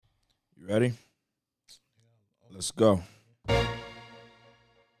You ready? Let's go.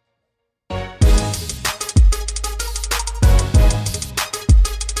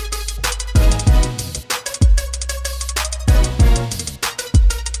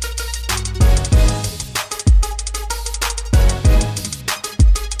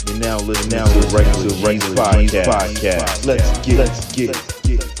 Now we're right to the podcast. Let's get it.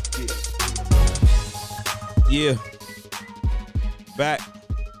 Yeah. Back.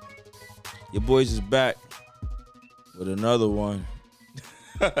 Your boys is back with another one.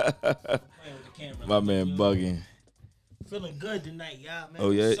 My man bugging. Feeling good tonight, y'all, man.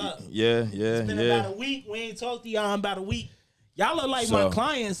 Oh, yeah. What's up? Yeah. It's been about a week. We ain't talked to y'all in about a week. Y'all look like my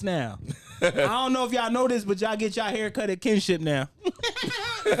clients now. I don't know if y'all know this, but y'all get y'all haircut at Kinship now.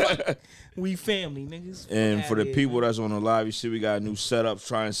 We family, niggas. And for the people that's on the live, you see we got a new setup,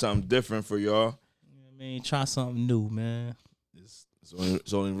 trying something different for y'all. Yeah, man, try something new, man.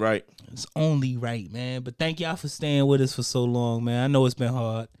 It's only right. It's only right, man. But thank y'all for staying with us for so long, man. I know it's been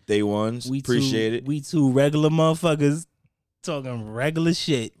hard. Day ones. Appreciate it. We two regular motherfuckers talking regular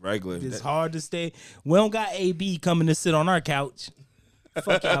shit. Regular. It's hard to stay. We don't got AB coming to sit on our couch.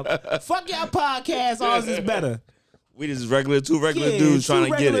 Fuck y'all. Fuck y'all podcast. Ours is better. We just two regular dudes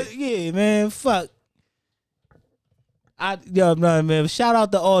trying to get it. Yeah, man. Fuck. Man. Shout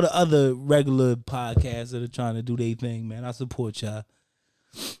out to all the other regular podcasts that are trying to do their thing, man. I support y'all.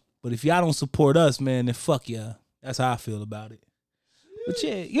 But if y'all don't support us, man, then fuck y'all. That's how I feel about it. But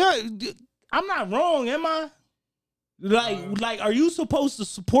yeah, I'm not wrong, am I? Like, are you supposed to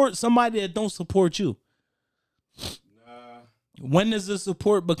support somebody that don't support you? Nah. When does the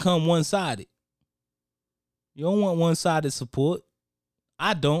support become one-sided? You don't want one-sided support.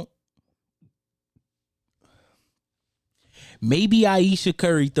 I don't. Maybe Aisha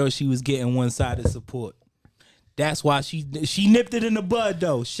Curry thought she was getting one-sided support. That's why she nipped it in the bud,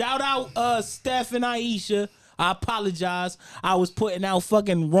 though. Shout out Steph and Aisha. I apologize. I was putting out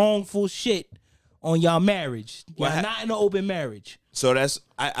fucking wrongful shit on y'all marriage. Y'all not in an open marriage. So that's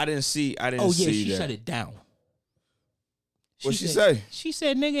I didn't see. Oh yeah, she shut it down. What'd she say? She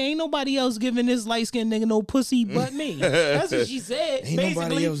said, nigga, ain't nobody else giving this light-skinned nigga no pussy but me. That's what she said. Ain't basically.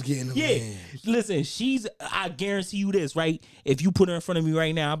 Nobody else getting no man. Listen, I guarantee you this, right? If you put her in front of me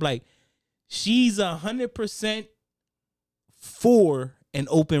right now, I'm like, she's 100% for an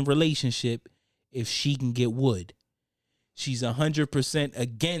open relationship if she can get wood. She's 100%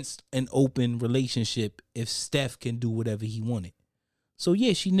 against an open relationship if Steph can do whatever he wanted. So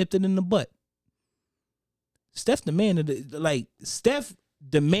yeah, she nipped it in the butt. Steph Steph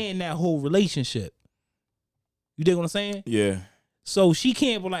demand that whole relationship. You dig what I'm saying? Yeah. So she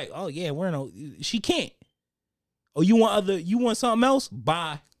can't be like, oh yeah, she can't. Oh, you want something else?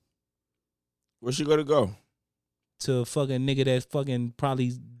 Bye. Where's she gonna go? To a fucking nigga that fucking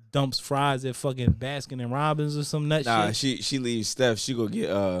probably dumps fries at fucking Baskin and Robbins or some nut shit. Nah, she leaves Steph. She'll get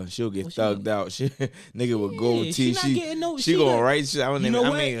thugged out. She nigga with gold teeth. She going right. Her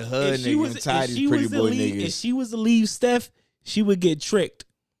nigga. Tired of these pretty boy niggas. If she was to leave Steph, she would get tricked.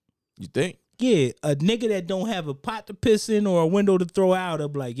 You think? Yeah, a nigga that don't have a pot to piss in or a window to throw out,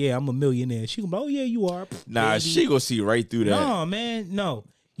 I'm like, yeah, I'm a millionaire. She gonna be, oh yeah, you are. Nah, baby. She gonna see right through that. No, man, no.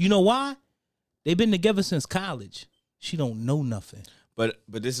 You know why? They've been together since college. She don't know nothing. But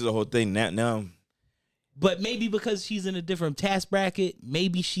this is the whole thing now. But maybe because she's in a different task bracket,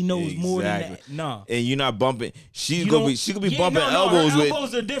 maybe she knows more than that. No. And you're not bumping. She could be bumping elbows with. Her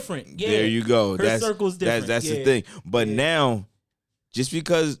elbows are different. Yeah. There you go. Her circle's different. That's the thing. But now, just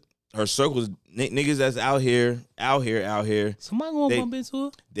because her circles niggas that's out here. Somebody gonna bump into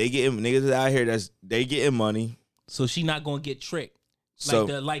her? They getting niggas that's out here they getting money. So she not gonna get tricked. So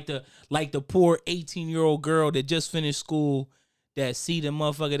like the poor 18-year-old girl that just finished school that see the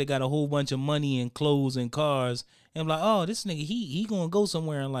motherfucker that got a whole bunch of money and clothes and cars and I'm like, oh, this nigga he gonna go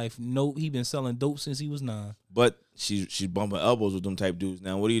somewhere in life. Nope, he been selling dope since he was 9. But she's bumping elbows with them type dudes.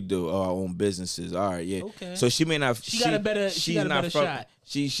 Now what do you do? Oh, I own businesses. All right, yeah. Okay. So she may not. She got a better shot.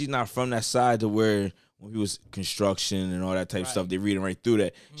 She's not from that side to where when he was construction and all that type of stuff, they reading right through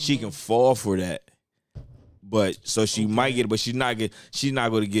that. Mm-hmm. She can fall for that. But so she might get it, but she's not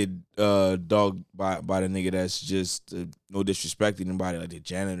going to get dogged by the nigga that's just no disrespecting anybody like the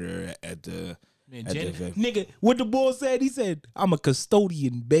janitor at the nigga. What the boy said? He said, "I'm a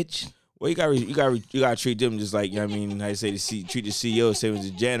custodian, bitch." Well, you gotta treat them just like, you know what I mean, how you say treat the CEO same as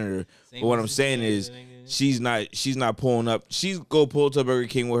the janitor. But what I'm saying is, she's not pulling up. She's go pull to Burger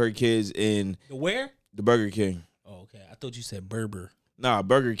King with her kids in where? The Burger King. Oh, okay. I thought you said Berber. Nah,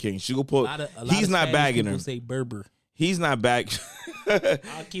 Burger King. She go pull. He's not bagging her. Say Berber. He's not back.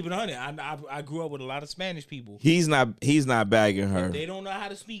 I'll keep it on it. I grew up with a lot of Spanish people. He's not bagging her. If they don't know how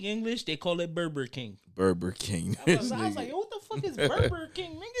to speak English, they call it Burger King. Burger King. I was like, yo, what the fuck is Burger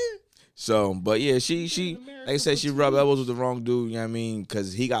King, nigga? So, but yeah, she like I said, she rubbed elbows with the wrong dude, you know what I mean?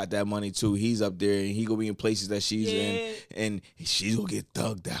 Because he got that money too. He's up there and he gonna be in places that she's in, and she's gonna get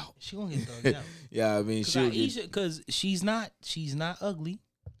thugged out. She gonna get thugged out. Yeah, I mean, because she's not ugly.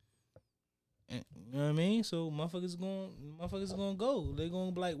 You know what I mean? So motherfuckers gonna go. They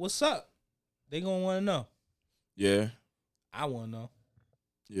gonna be like, what's up? They gonna want to know. Yeah, I want to know.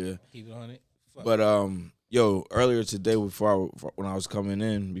 Yeah, keep it on it. Fuck. But yo, earlier today, when I was coming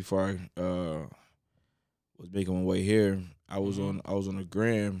in, before I was making my way here, I was on the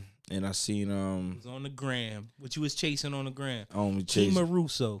gram and I seen It was on the gram. What you was chasing on the gram? Kima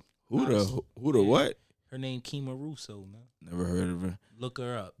Russo. Who the what? Her name Kima Russo, man. Never heard of her. Look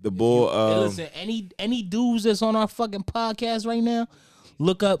her up. The bull. Listen, any dudes that's on our fucking podcast right now,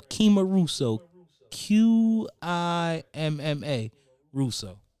 look up Kima Russo. Qimma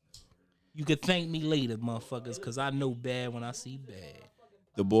Russo. You could thank me later, motherfuckers, because I know bad when I see bad.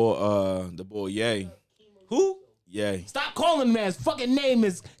 The boy, Ye. Who? Ye. Stop calling him, man. His fucking name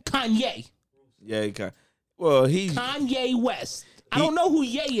is Kanye. Yeah, well, he's Kanye West. I don't know who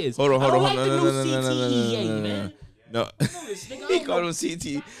Ye is. Hold on. No. He called him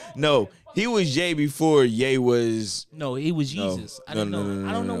CT. No, he was Ye before Ye was. No, he was Jesus. I don't know.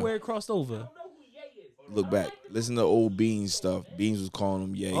 I don't know where it crossed over. Look back. Listen to old Beans stuff. Beans was calling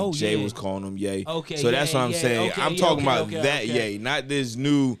him Ye. Oh, Jay yeah. was calling him Ye. Okay, so that's what I'm saying. Okay, I'm talking about that okay. Ye, not this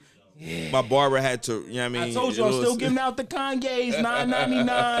new. Yeah. My barber had to. You know what I mean? I told you I'm still giving out the Kanye's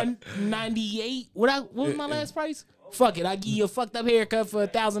 $9.99, $98. What was my last price? Fuck it, I give you a fucked up haircut for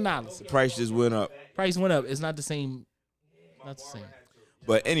 $1,000. Price just went up. Price went up. It's not the same. Not the same.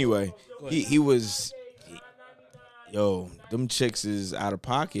 But anyway, he was. Yo, them chicks is out of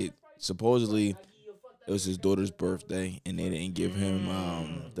pocket. Supposedly, it was his daughter's birthday, and they didn't give him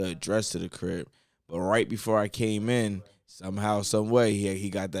the address to the crib. But right before I came in, somehow, some way, he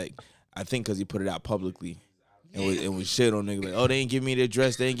got that. I think because he put it out publicly. It was shit on niggas like, oh, they ain't give me the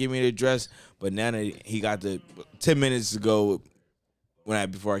address. They ain't give me the address. But now that he got the 10 minutes ago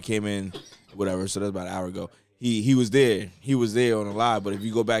before I came in, whatever. So that's about an hour ago. He was there. He was there on the live. But if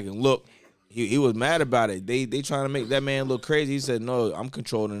you go back and look, he was mad about it. They trying to make that man look crazy. He said, no, I'm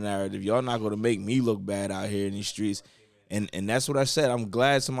controlling the narrative. Y'all not going to make me look bad out here in these streets. And that's what I said. I'm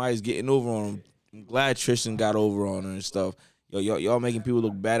glad somebody's getting over on him. I'm glad Tristan got over on her and stuff. Y'all making people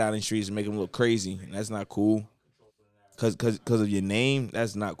look bad out in the streets and making them look crazy. And that's not cool. Cause of your name,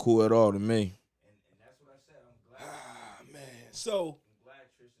 that's not cool at all to me. Man. So,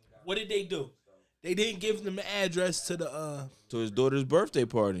 what did they do? They didn't give them the address to his daughter's birthday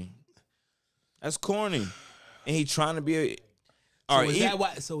party. That's corny. And he trying to be a.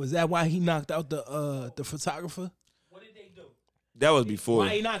 Is that why he knocked out the photographer? What did they do? That was before.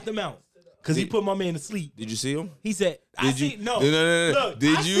 Why he knocked him out? Because he put my man to sleep. Did you see him? He said, No. Look,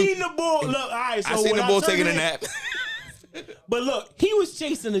 I seen the bull. Look, all right. So I seen the bull taking a nap. But look, he was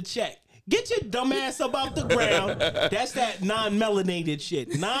chasing a check. Get your dumb ass up out the ground. That's that non-melanated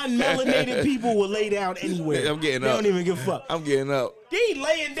shit. Non-melanated people will lay down anywhere. I'm getting they up. They don't even give a fuck. I'm getting up. He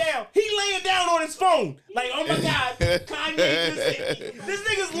laying down. He laying down on his phone. Like, oh my God, Kanye this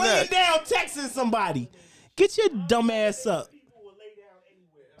nigga's laying down texting somebody. Get your dumb ass up.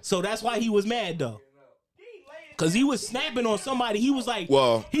 So that's why he was mad though. Cause he was snapping on somebody. He was like,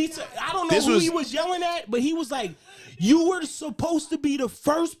 well, I don't know who he was yelling at, but he was like, you were supposed to be the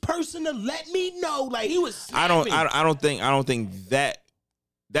first person to let me know. Like he was snapping. I don't think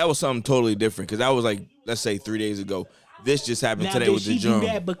that was something totally different. Cause that was like, let's say 3 days ago. This just happened today with the drum. Did she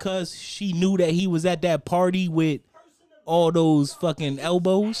do that because she knew that he was at that party with all those fucking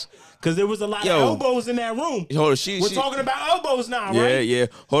elbows? Because there was a lot of elbows in that room. Hold on, we're talking about elbows now, right? Yeah.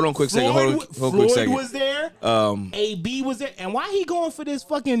 Hold on, quick second. Floyd was there. AB was there. And why he going for this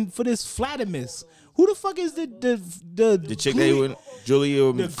Flatimus? Who the fuck is the chick that he went?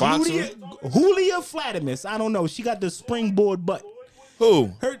 Julia Fox? Julia Flatimus. I don't know. She got the springboard butt.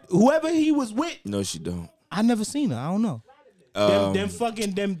 Who? Whoever he was with. No, she don't. I never seen her. I don't know. Them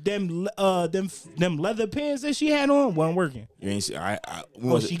leather pants that she had on wasn't working. You ain't see.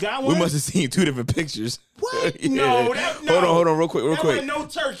 She got one. We must have seen two different pictures. What? Yeah. No. Hold on, real quick. Wasn't no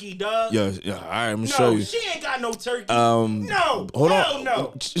turkey, dog. Yeah. All right, I'm gonna show you. No, she ain't got no turkey. No. Hold on. No.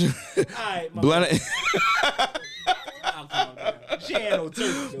 All right, Blunt. She ain't no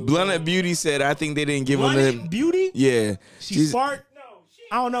turkey. Blunt Beauty said, I think they didn't give him the Beauty. Yeah. She's smart.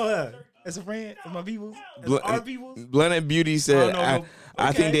 I don't know her. That's a friend. That's my people. That's Bl- our people. Blended Beauty said, Oh, no.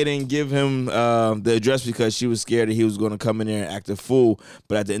 I think Okay. they didn't give him the address because she was scared that he was going to come in there and act a fool.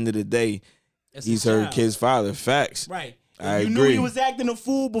 But at the end of the day, That's he's his her child. kid's father. Facts. Right. I You agree. knew he was acting a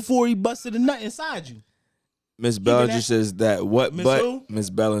fool before he busted a nut inside you. Miss Bellinger that- says that what? Miss But who?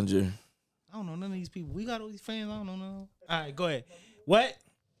 Miss Bellinger. I don't know none of these people. We got all these fans. I don't know none. All right, go ahead. What?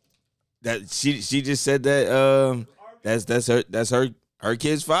 That she just said that that's her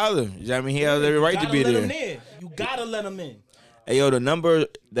kid's father. You know what I mean? He has every right to be Let there. him in. You gotta let him in. Hey yo, the number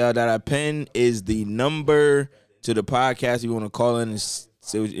that I pinned is the number to the podcast. If you want to call in and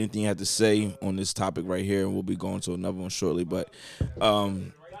say anything you have to say on this topic right here, and we'll be going to another one shortly. But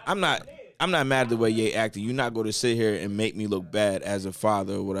I'm not mad at the way Ye acting. You're not going to sit here and make me look bad as a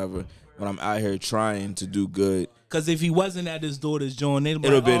father or whatever when I'm out here trying to do good. Because if he wasn't at his daughter's joint, they'd be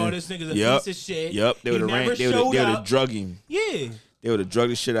It'd like, have been oh, this nigga's a yep, piece of shit. Yep, they would have drug him. Yeah. They would have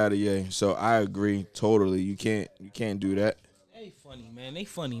drugged the shit out of Ye. So I agree totally. You can't do that. They funny, man. They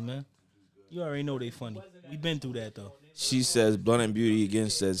funny, man. You already know they funny. We been through that though. She says, Blunt and Beauty again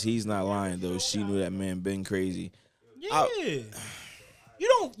says he's not lying though. She knew that man been crazy. Yeah.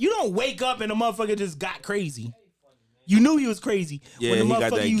 You don't wake up and the motherfucker just got crazy. You knew he was crazy. Yeah, when the he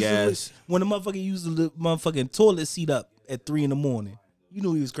got that gas. When the motherfucker used the motherfucking toilet seat up at 3 a.m, you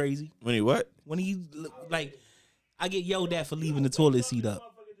knew he was crazy. When he what? When he like, I get yelled at for leaving the toilet seat up.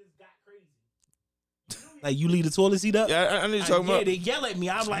 Like, you leave the toilet seat up? Yeah, I need to talk about. Yeah, they yell at me.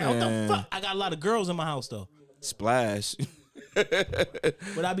 I'm like, what the fuck? I got a lot of girls in my house though. Splash.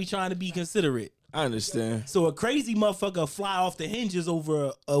 But I be trying to be considerate. I understand. So a crazy motherfucker fly off the hinges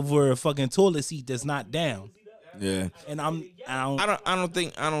over a fucking toilet seat that's not down. Yeah. And I don't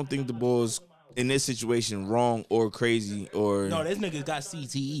think the Bulls in this situation wrong or crazy or no, this nigga got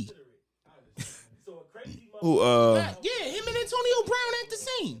CTE. who Yeah, him and Antonio Brown act the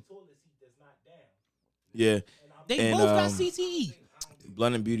same. yeah. They both got CTE.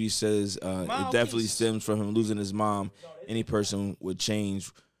 Blunt and Beauty says it definitely stems from him losing his mom. Any person would change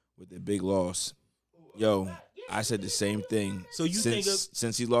with a big loss. Yo, I said the same thing. So you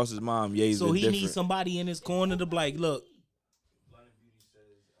since he lost his mom, yeah, he's so been he different. needs somebody in his corner to be like, look,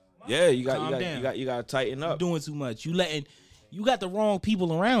 yeah, you calm down. got to tighten up. You're doing too much. You got the wrong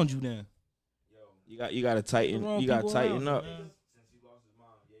people around you now. You got to tighten up.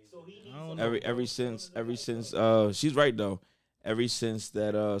 Ever since she's right though. Ever since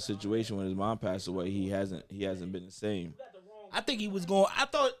that situation when his mom passed away, he hasn't been the same. I think he was going. I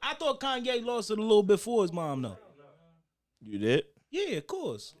thought Kanye lost it a little bit for his mom though. You did? Yeah, of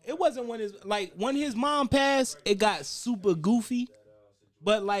course. It wasn't when his mom passed, it got super goofy.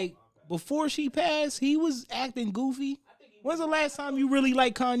 But like before she passed, he was acting goofy. When's the last time you really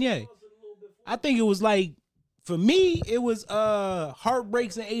liked Kanye? I think it was like, for me, it was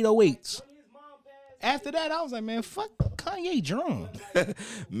Heartbreaks and 808s. After that, I was like, man, fuck Kanye drum.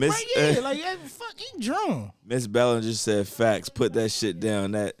 Miss Right, yeah, like fuck he drum. Miss Bellinger just said facts. Put that shit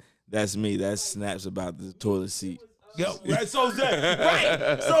down. That's me. That's snaps about the toilet seat. Yo, right, so that,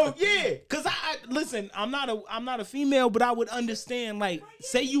 right, so yeah, cause I listen. I'm not a female, but I would understand. Like,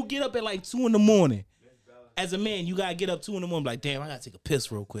 say you get up at like 2 a.m. As a man, you gotta get up 2 a.m. Like, damn, I gotta take a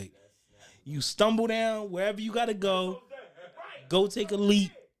piss real quick. You stumble down wherever you gotta go take a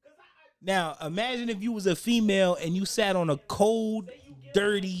leak. Now, imagine if you was a female and you sat on a cold,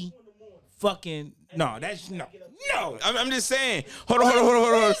 dirty, fucking no. I'm just saying. Hold on.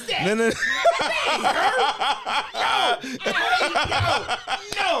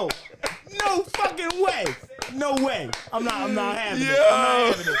 No. No fucking way. No way. I'm not having it. I'm not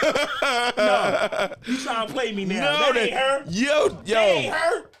having it. No. You trying to play me now. No, that ain't her. Yo. That ain't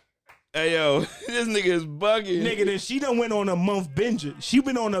her. Hey, yo. This nigga is bugging. Nigga, then she done went on a month binge. She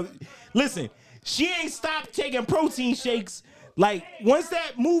been on a... Listen, she ain't stopped taking protein shakes. Like, once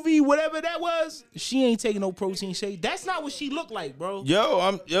that movie, whatever that was, she ain't taking no protein shake. That's not what she looked like, bro. Yo,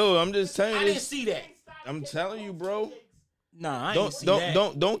 I'm just telling you. I didn't see that. I'm telling you, bro. Nah, I didn't see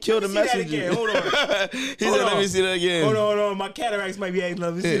that. Don't kill the messenger. Hold on. He said, let me see that again. Hold on. My cataracts might be acting.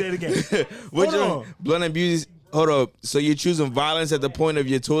 Let me see that again. Hold on. Blunt and Beauty. Hold up. So you're choosing violence at the point of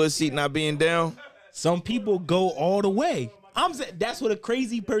your toilet seat not being down? Some people go all the way. I'm saying that's what a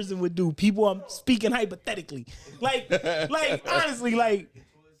crazy person would do. People, I'm speaking hypothetically. Like honestly, like,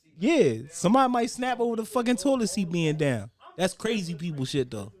 yeah, somebody might snap over the fucking toilet seat being down. That's crazy people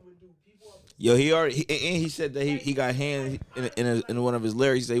shit though. Yo, he said that he got hands in one of his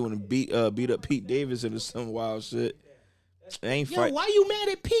lyrics. He said he want to beat up Pete Davidson or some wild shit. I ain't fight. Why you mad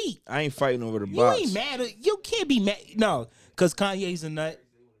at Pete? I ain't fighting over the box. You ain't mad you can't be mad. No, cause Kanye's a nut.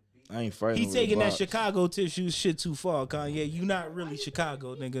 I ain't fighting. He taking that Chicago tissue shit too far, Kanye. You not really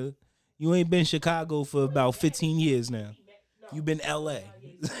Chicago, nigga. You ain't been Chicago for about 15 years now. You been LA.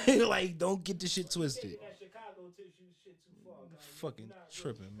 Like, don't get the shit twisted. Fucking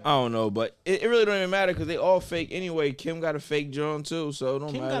tripping, man. I don't know, but it really don't even matter because they all fake anyway. Kim got a fake John too, so it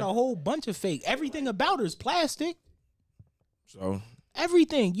don't Kim matter. got a whole bunch of fake. Everything about her is plastic. So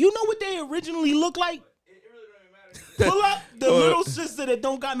Everything. You know what they originally look like? Pull up the little sister that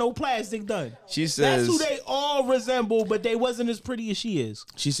don't got no plastic done. She says That's who they all resemble, but they wasn't as pretty as she is.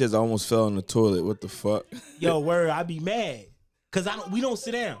 She says I almost fell in the toilet. What the fuck? Yo, word, I be mad. Cause we don't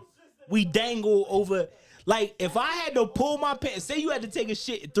sit down. We dangle over. Like, if I had to pull my pants, say you had to take a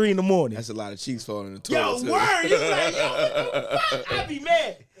shit at 3 a.m. That's a lot of cheeks falling in the Yo, toilet. Too. word. You like, yo, what the fuck? I be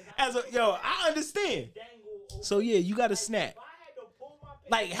mad. I understand. So yeah, you gotta snap.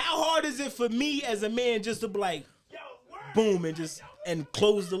 Like, how hard is it for me as a man just to be like, boom, and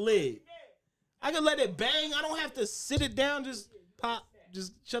close the lid? I can let it bang. I don't have to sit it down. Just pop.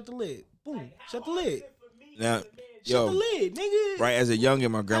 Just shut the lid. Boom. Shut the lid. Now, Shut the lid, nigga. Right, as a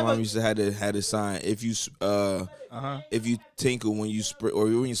youngin', my grandma used to had a sign. If you tinkle when you or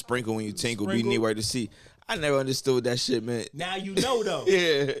when you sprinkle when you tinkle, be near where to see. I never understood what that shit meant. Now you know though.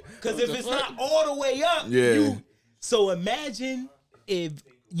 Yeah. Because if it's not all the way up, yeah. So imagine if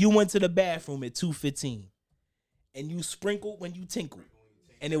you went to the bathroom at 2:15 and you sprinkled when you tinkled,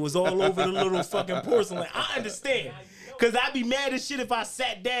 and it was all over the little fucking porcelain. I understand. Because I'd be mad as shit if I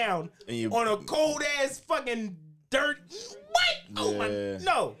sat down on a cold ass fucking dirt. What? Oh my,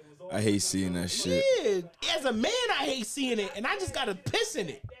 no. I hate seeing that shit. Yeah. As a man, I hate seeing it, and I just gotta piss in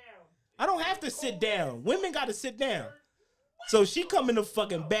it. I don't have to sit down. Women gotta sit down. So she come in the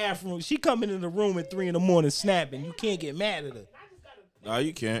fucking bathroom. She come in the room at 3 a.m. snapping. You can't get mad at her. No,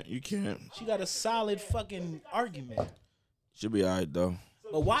 you can't. You can't. She got a solid fucking argument. Should be all right though.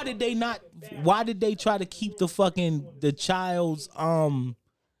 But why did they try to keep the child's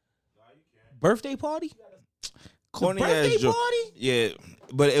birthday party? Corny birthday ass joke. party? Yeah,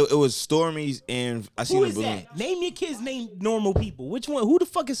 but it was Stormy's and I seen Who the is balloon. that? Name your kids. Name normal people. Which one? Who the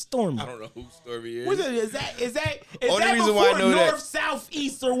fuck is Stormy? I don't know who Stormy is. What's it? Is that Only that reason why I before know that- north, south,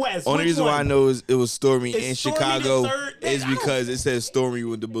 east, or west? Only Which reason one? why I know it was Stormy Is in Stormy the Chicago third? is I don't- because it says Stormy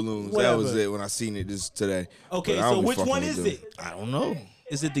with the balloons. Whatever. That was it when I seen it just today. Okay, But I so don't be which fucking one with is them. it? I don't know.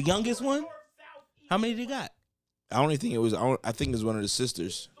 Is it the youngest one? How many they got? I only think it was. I think it's one of the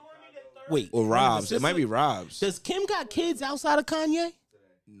sisters Wait, or one of the Rob's. It might sisters? be Rob's. Does Kim got kids outside of Kanye?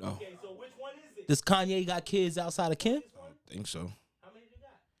 No, Does Kanye got kids outside of Kim? I think so.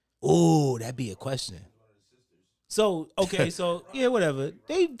 Oh, that'd be a question. So, okay, so yeah, whatever.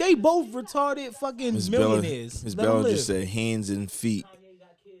 They both retarded fucking millionaires. Miss Let 'em Bella live. just said hands and feet.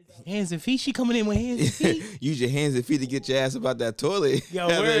 Hands and feet. She coming in with hands and feet. Use your hands and feet to get your ass about that toilet. Yo,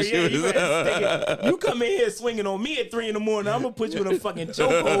 That's word, what she yeah, you, was- better stick it. You come in here swinging on me at 3 a.m. I'm gonna put you in a fucking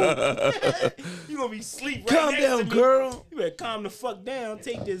chokehold. You gonna be sleep right Calm next down, to me. girl. You better calm the fuck down.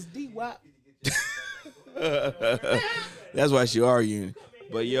 Take this D-Wop. That's why she arguing.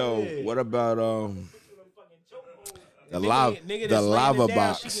 But yo, what about the lava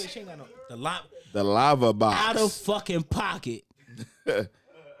box? The lava box. Out of fucking pocket.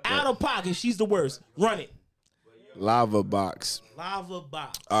 Out of pocket. She's the worst. Run it. Lava box. Lava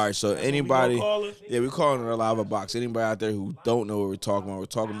box. All right, so That's anybody, what we gonna call her? yeah, we're calling it a lava box. Anybody out there who don't know what we're talking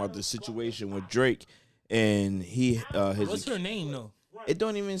about the situation with Drake and his. What's her name though? It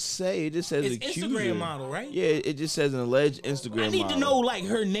don't even say. It just says It's accuser. Instagram model, right? Yeah, it just says an alleged Instagram model. I need to know like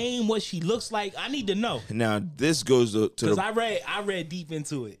her name, what she looks like. I need to know. Now this goes to Because the. I read deep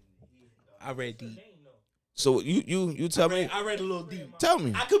into it. I read deep. So you tell me. I read a little deep. Tell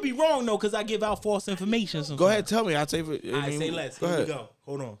me. I could be wrong though, because I give out false information sometimes. Go ahead, tell me. I'll tell you. All right, say less. Go Here we ahead. go.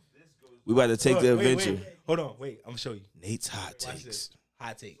 Hold on. We about to take the Wait, adventure. wait. Hold on. Wait. I'm gonna show you. Nate's hot Watch takes. this.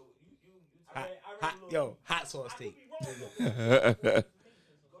 Hot take. Hot sauce take.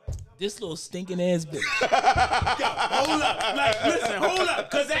 This little stinking ass bitch. Yo, hold up. Like, listen, hold up.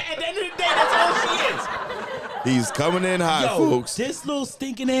 Because at the end of the day, that's all she is. He's coming in hot, Yo, folks. this little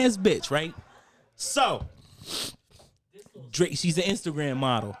stinking ass bitch, right? So, Drake, she's an Instagram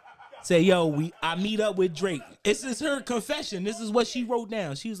model. Say, yo, I meet up with Drake. This is her confession. This is what she wrote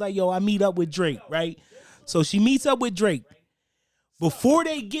down. She was like, yo, I meet up with Drake, right? So she meets up with Drake. Before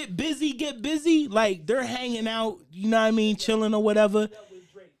they get busy, like they're hanging out, you know what I mean, chilling or whatever.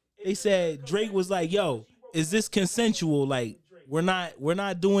 They said Drake was like, yo, is this consensual? Like, we're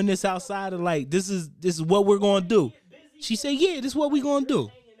not doing this outside of like this is what we're gonna do. She said, yeah, this is what we're gonna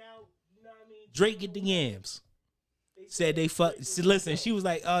do. Drake get the yams. Said they fuck. Listen, she was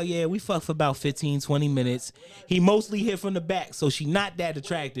like, oh yeah, we fucked for about 15, 20 minutes. He mostly hit from the back, so she not that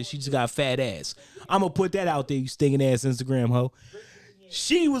attractive. She just got a fat ass. I'm gonna put that out there, you stinking ass Instagram hoe.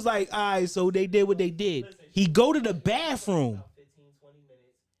 She was like, all right, so they did what they did. He go to the bathroom,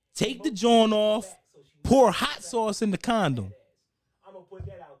 take the joint off, pour hot sauce in the condom.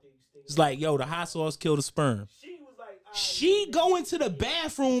 It's like, yo, the hot sauce killed the sperm. She go into the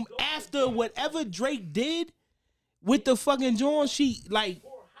bathroom after whatever Drake did with the fucking joint.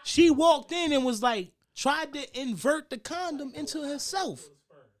 She walked in and was like, tried to invert the condom into herself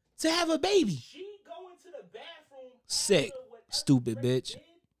to have a baby. Sick, stupid bitch.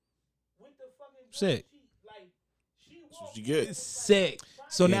 Sick. That's what you get. Sick.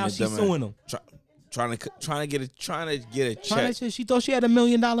 So now she's suing him. Trying to get a check. She thought she had $1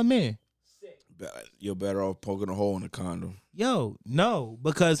 million man. You're better off poking a hole in the condom. Yo, no,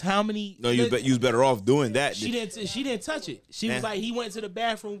 because how many? No, you was better off doing that. She didn't touch it. She was like, he went to the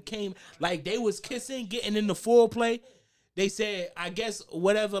bathroom, came like they was kissing, getting in the foreplay. They said, I guess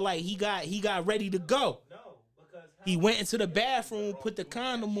whatever, like he got ready to go. He went into the bathroom, put the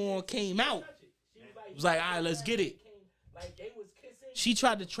condom on, came out. It was like, all right, let's get it. She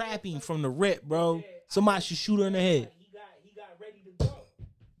tried to trap him from the rip, bro. Somebody should shoot her in the head.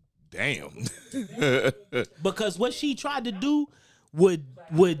 Damn. Because what she tried to do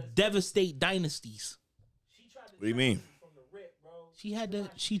would devastate dynasties. What do you mean?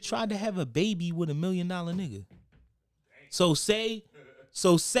 She tried to have a baby with $1 million nigga. So say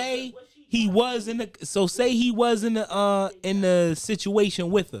he was in the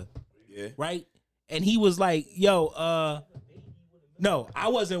situation with her. Yeah. Right? And he was like, yo, no, I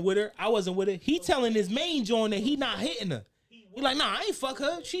wasn't with her. He telling his main joint that he not hitting her. He like, nah, I ain't fuck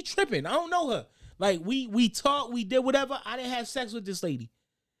her. She tripping. I don't know her. Like, we talked, we did whatever. I didn't have sex with this lady.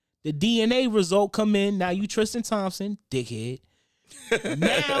 The DNA result come in. Now you Tristan Thompson, dickhead.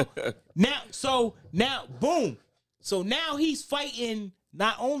 Now, boom. So now he's fighting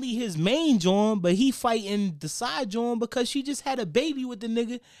not only his main joint, but he fighting the side joint because she just had a baby with the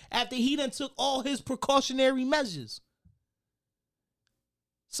nigga after he done took all his precautionary measures.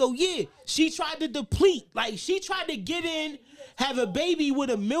 So yeah, she tried to deplete. Like, she tried to get in, have a baby with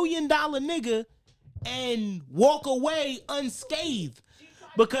 $1 million nigga, and walk away unscathed.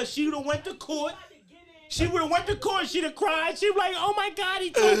 Because she would have went to court. She'd have cried. She'd be like, oh my God,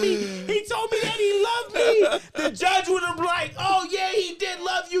 he told me that he loved me. The judge would have been like, oh yeah, he did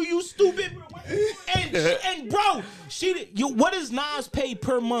love you, you stupid. And bro, what does Nas pay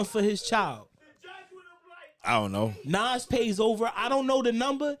per month for his child? I don't know. Nas pays over, I don't know the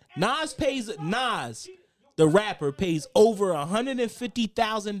number. Nas, the rapper, pays over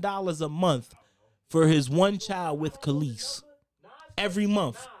 $150,000 a month for his one child with Khalees. Every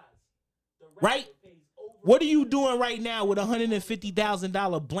month. Right? What are you doing right now with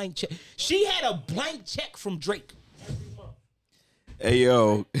 $150,000 blank check? She had a blank check from Drake. Hey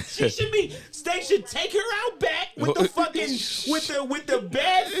yo, they should take her out back with the fucking with the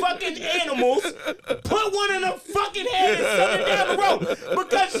bad fucking animals. Put one in her fucking head and send her down the road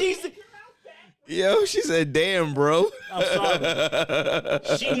because she's. Yo, she said, "Damn, bro." I'm sorry.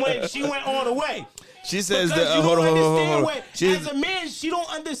 She went all the way. She says because that. Hold on. As a man, she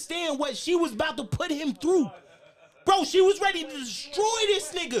don't understand what she was about to put him through. Bro, she was ready to destroy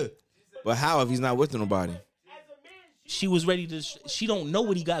this nigga. But how if he's not with nobody? She was ready to. She don't know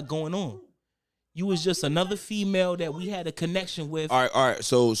what he got going on. You was just another female that we had a connection with. All right.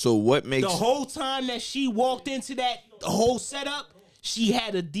 So what makes the whole time that she walked into the whole setup, she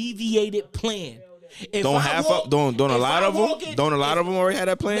had a deviated plan. Don't a lot of them already had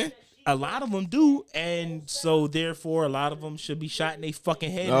that plan? A lot of them do, and so therefore a lot of them should be shot in their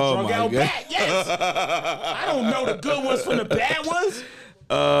fucking head and drug out God. back. Yes, I don't know the good ones from the bad ones.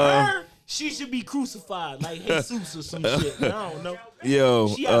 Her, she should be crucified like Jesus or some shit. I don't know. Yo,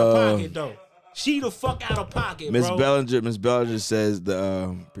 she out of pocket though. She the fuck out of pocket, Miss bro. Bellinger says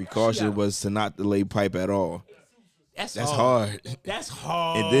the precaution was to not delay pipe at all. That's hard. That's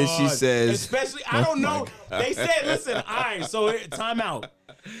hard. And then she says, especially, I don't know. They said, listen, all right, so time out.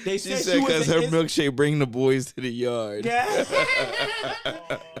 They she said because her milkshake bring the boys to the yard. Yeah.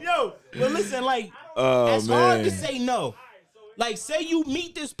 Yo, but listen, like, it's hard to say no. Like, say you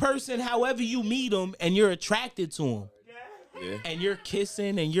meet this person however you meet them and you're attracted to them. Yeah. And you're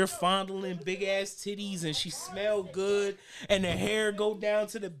kissing and you're fondling big ass titties and she smell good and the hair go down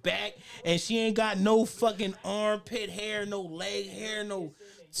to the back and she ain't got no fucking armpit hair, no leg hair, no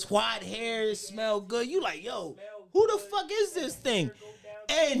twat hair. It smell good. You like, yo, who the fuck is this thing?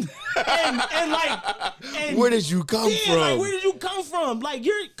 And where did you come from? Like, where did you come from? Like,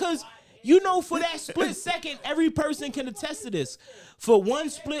 cause you know, for that split second, every person can attest to this. For one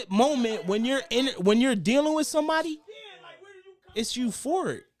split moment, when you're dealing with somebody, it's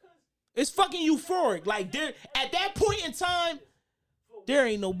euphoric. It's fucking euphoric. Like, at that point in time, there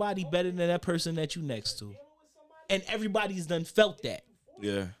ain't nobody better than that person that you next to. And everybody's done felt that.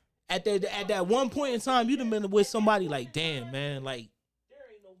 Yeah. At that one point in time, you'd have been with somebody like, damn, man, like,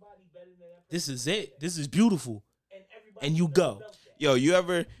 this is it. This is beautiful. And you go. Yo, you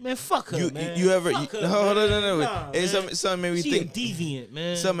ever? Man, fuck her, man. You ever? Fuck her, No. Nah, It's man. something made me She think. a deviant,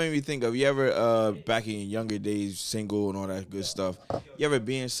 man. Something made me think of. You ever, back in your younger days, single and all that good stuff. You ever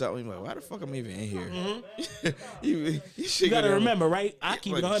be in something like, why the fuck am I even in here? Mm-hmm. you You gotta remember, right? I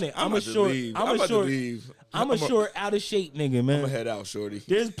keep it 100. I'm a short. I'm a short, out of shape nigga, man. I'm gonna head out, shorty.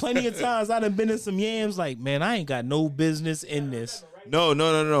 There's plenty of times I done been in some yams like, man, I ain't got no business in this. No.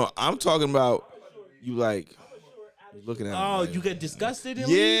 I'm talking about you like looking at. Oh, me, you get disgusted and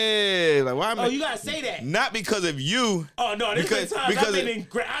yeah, like why am I? Oh, you gotta say that. Not because of you. Oh no, there's been times I've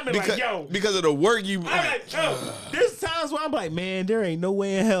been like, yo. Because of the work you. I'm like, yo. There's times where I'm like, man, there ain't no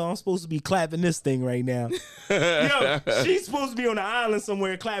way in hell I'm supposed to be clapping this thing right now. Yo, she's supposed to be on the island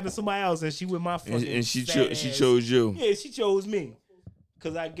somewhere clapping somebody else, and she with my fucking. And she chose you. Yeah, she chose me,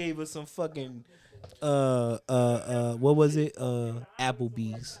 cause I gave her some fucking what was it?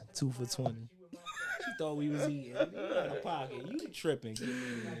 Applebee's 2 for $20. She thought we was eating. You out of pocket. You tripping.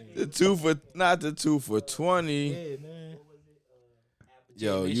 The 2 for $20. Yeah, man.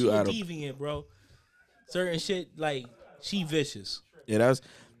 Yo, man, you she out of deviant, bro. Certain shit like she vicious. Yeah,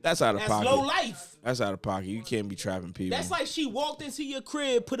 that's out of That's pocket. low life. That's out of pocket. You can't be trapping people. That's like she walked into your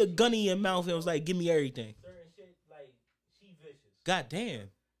crib, put a gun in your mouth, and was like, "Give me everything." God damn.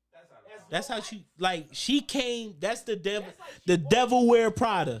 That's how she came. That's the devil. The devil wear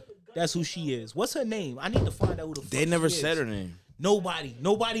Prada. That's who she is. What's her name? I need to find out who the fuck They never she said is. her name. Nobody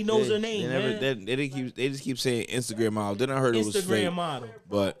knows her name. They just keep saying Instagram model. Then I heard it was fake. Instagram model.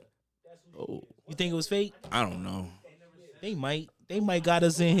 But You think it was fake? I don't know. They might got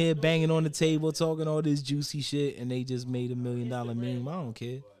us in here banging on the table, talking all this juicy shit, and they just made $1 million meme. I don't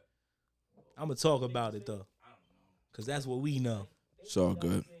care. I'm gonna talk about it though, cause that's what we know. It's all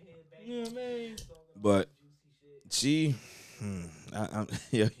good. Yeah, man. But she,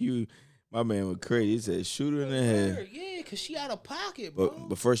 my man was crazy. He said, shoot her in the head. Yeah, cause she out of pocket, bro.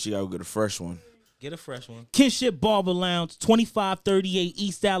 But first, you gotta get a fresh one. Get a fresh one. Kinship Barber Lounge, 2538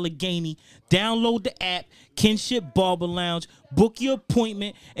 East Allegheny. Download the app, Kinship Barber Lounge. Book your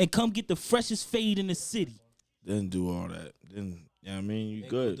appointment and come get the freshest fade in the city. Then do all that. Then, yeah, I mean, you They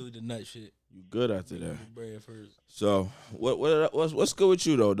good. Do the nut shit. You good after that. Bread first. So, what's good with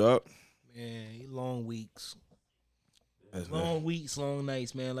you though, dog? Man, long weeks. That's Long weeks, long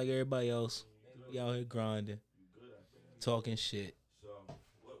nights, man, like everybody else. We out here grinding. Talking shit.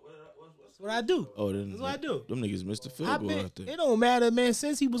 That's what I do. Oh, then That's what I do. Them niggas missed the field goal out there. It don't matter, man.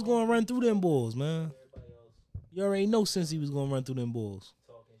 Since he was going to run through them balls, man. You already know since he was going to run through them balls.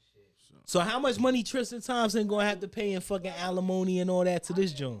 So how much money Tristan Thompson going to have to pay in fucking alimony and all that to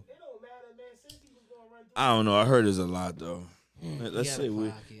this joint? I don't know. I heard there's a lot though. Let's He say out of we.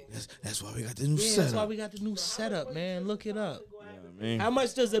 pocket. That's why we got the new Yeah, setup. that's why we got the new setup, man. Look it up. I mean, How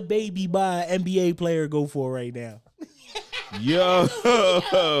much does a baby by an NBA player go for right now? yo,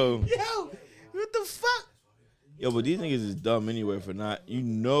 Yo, what the fuck? yo, but these niggas is dumb anyway for not. You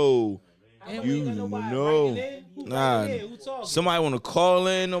know, nah. Somebody want to call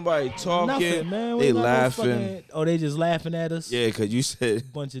in. Nobody talking. Nothing, man. We They not no laughing. fucking- oh, they just laughing at us? Yeah, cause you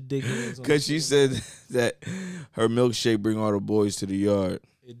said. Bunch of dickheads. Cause she said that her milkshake bring all the boys to the yard.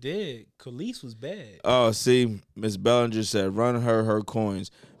 It did. Khalees was bad. Oh, see, Miss Bellinger said, "Run her coins."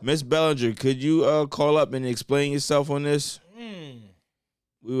 Miss Bellinger, could you call up and explain yourself on this?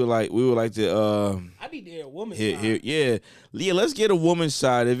 We would like to. I need to hear a woman's Here, yeah, Leah. Let's get a woman's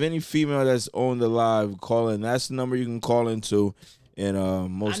side. If any female that's on the live, call in. That's the number you can call into, and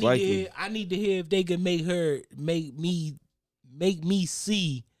most likely, I need to hear if they can make me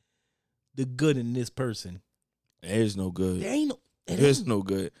see the good in this person. there's no good. There ain't no. There's no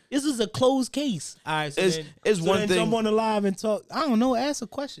good. This is a closed case. All right, so It's one thing. Jump on the live and talk. I don't know. Ask a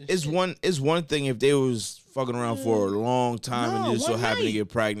question. It's one thing if they was fucking around for a long time and just so happened to get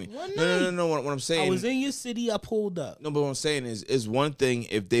pregnant. No. What I'm saying, I was in your city. I pulled up. no, but what I'm saying is one thing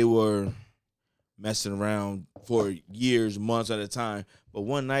if they were messing around for years, months at a time, but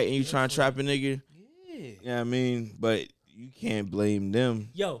one night and you trying to trap a nigga, Yeah. you know what I mean? But you can't blame them.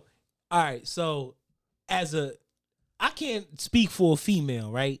 Yo, all right. So, I can't speak for a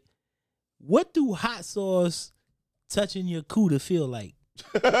female, right? What do hot sauce touching your cooter feel like?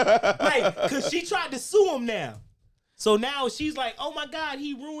 Like, cause she tried to sue him now. So now she's like, oh my God,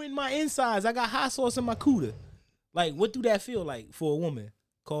 he ruined my insides. I got hot sauce in my cooter. Like, what do that feel like for a woman?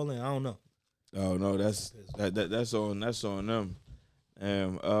 Call in. I don't know. Oh no, that's on them.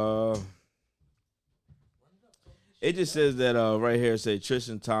 It just says that right here. Say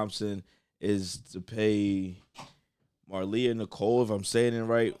Tristan Thompson is to pay Marlia Nicole, if I'm saying it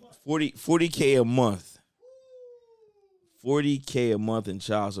right, $40K a month. $40K a month in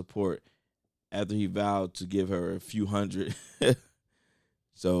child support after he vowed to give her a few hundred.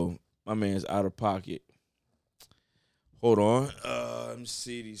 So my man's out of pocket. Hold on. Let me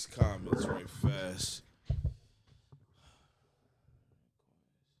see these comments right fast.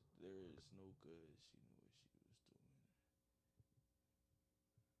 There is no good.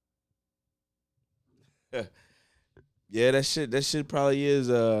 She knew what she was doing. Yeah, that shit probably is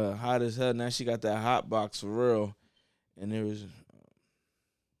hot as hell. Now she got that hot box for real. And there was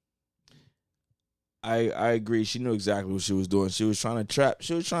I agree. She knew exactly what she was doing. She was trying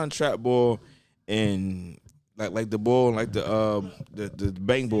to trap ball and like the ball, like the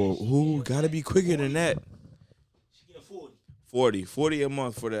bank ball. Who gotta be quicker than that? She get 40. 40 a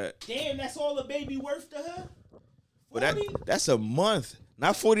month for that. Damn, that's all the baby worth to her? 40? But that's a month.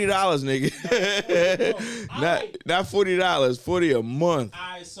 Not $40, nigga. Not $40. 40 a month.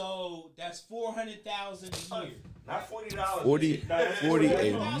 All right, so that's $400,000 a year. Not $40. 40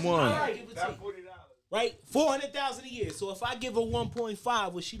 a month. Not $40. Right? $400,000 a year. So if I give her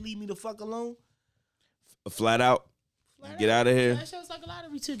 1.5, would she leave me the fuck alone? Flat out. Get out of here. That sounds like a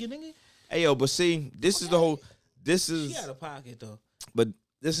lottery ticket, nigga. Hey yo, but see, this is the whole. This is. She out of pocket though. But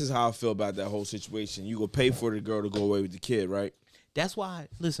this is how I feel about that whole situation. You go pay for the girl to go away with the kid, right? That's why.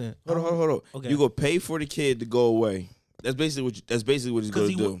 Listen. Hold on. Okay. You go pay for the kid to go away. That's basically what he's gonna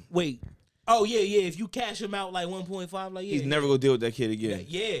do. Wait. Oh yeah. If you cash him out like 1.5, like yeah. He's never gonna deal with that kid again.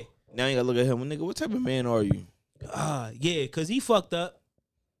 Yeah. Now you gotta look at him, well, nigga. What type of man are you? Yeah, cause he fucked up.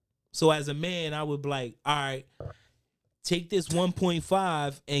 So as a man, I would be like, all right, take this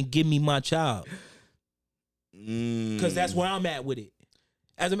 1.5 and give me my child. Cause that's where I'm at with it.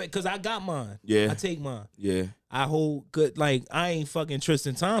 As a man, cause I got mine. Yeah. I take mine. Yeah. I hold good. Like I ain't fucking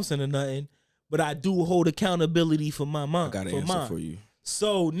Tristan Thompson or nothing, but I do hold accountability for my mom. I got an answer for you.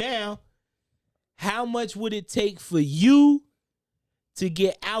 So now, how much would it take for you to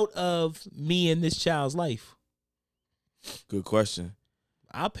get out of me and this child's life? Good question.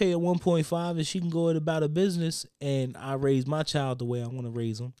 I pay her 1.5 and she can go about her business and I raise my child the way I want to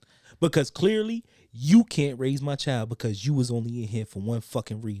raise him. Because clearly you can't raise my child because you was only in here for one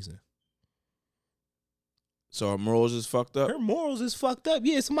fucking reason. So her morals is fucked up? Her morals is fucked up.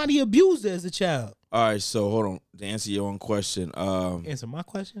 Yeah, somebody abused her as a child. All right, so hold on. To answer your own question. Answer my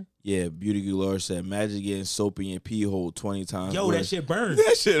question? Yeah, Beauty Galore said, imagine getting soap in your pee hole 20 times. Yo, that shit burned.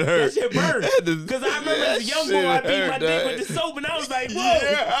 That shit hurt. That shit burned. Because I remember as a young boy, I beat my dick with the soap and I was like, whoa,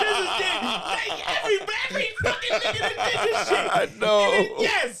 this is it. Like, every fucking nigga that did this shit. I know.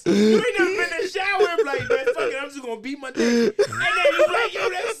 Yes. You ain't never been in the shower and be like, man, fuck it, I'm just going to beat my dick. And then you like, yo,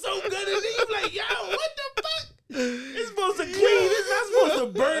 that's so good. And then you like, yo, what the fuck? It's supposed to clean. It's not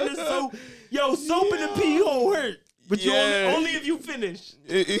supposed to burn the soap. Yo, soap in the pee hole hurt. But you only if you finish.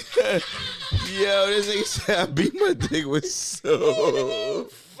 Yo, this nigga said I beat my dick with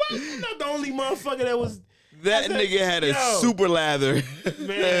soap. Fuck, I'm not the only motherfucker that was. That nigga had a super lather.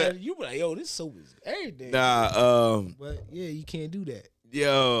 Man, you be like, yo, this soap is everything. Nah, but yeah, you can't do that.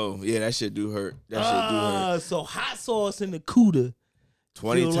 Yo, yeah, that shit do hurt. That shit do hurt. So hot sauce in the cooter.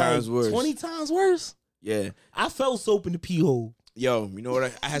 20 times worse. 20 times worse? Yeah. I felt soap in the pee hole. Yo, you know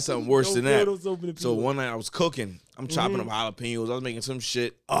what? I had something worse than that. So one night I was cooking. I'm chopping up jalapenos. I was making some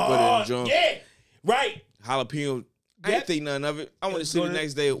shit. Put it in the joint. Yeah, right. Jalapeno. I didn't think nothing of it. I went to sleep the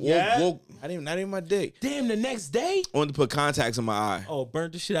next day. Woke. Not even my dick. Damn, the next day? I wanted to put contacts in my eye. Oh,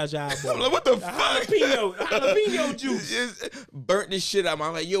 burnt the shit out your eyeball. I'm like, what the fuck? Jalapeno juice. Burnt this shit out.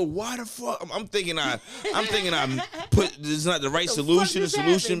 I'm like, yo, why the fuck? I'm thinking I put this is not the right solution. The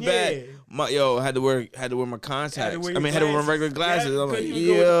solution bad. I had to wear my contacts. Had to wear my regular glasses. I'm like,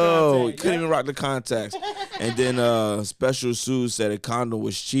 yo, couldn't even rock the contacts. And then Special Sue said a condom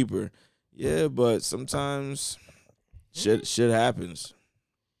was cheaper. Yeah, but sometimes shit happens.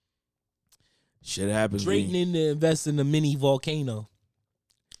 Shit happens. Drake needed to invest in a mini volcano.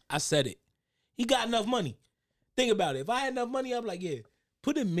 I said it. He got enough money. Think about it. If I had enough money, I'd be like, yeah,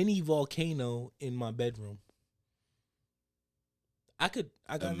 put a mini volcano in my bedroom. I got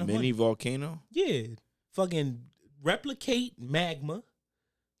enough money. Mini volcano? Yeah. Fucking replicate magma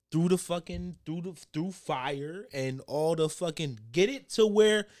through the fucking through fire and all the fucking get it to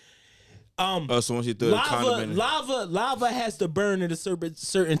where so once you throw the condom in lava has to burn at a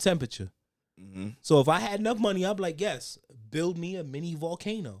certain temperature. Mm-hmm. So if I had enough money, I'd be like, yes, build me a mini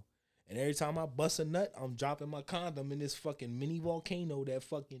volcano. And every time I bust a nut, I'm dropping my condom in this fucking mini volcano that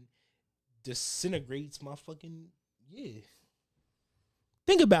fucking disintegrates my fucking, yeah.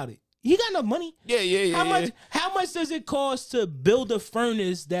 Think about it. He got enough money. Yeah. How much does it cost to build a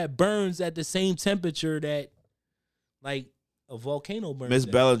furnace that burns at the same temperature that, like, a volcano burns? Miss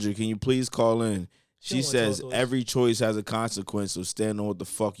at? Bellinger, can you please call in? She She don't wanna says talk to us. every choice has a consequence, so stand on what the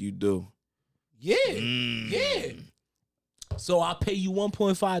fuck you do. Yeah, yeah. So I pay you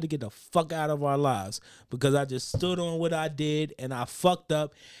 1.5 to get the fuck out of our lives because I just stood on what I did and I fucked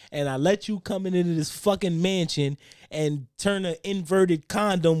up and I let you come into this fucking mansion and turn an inverted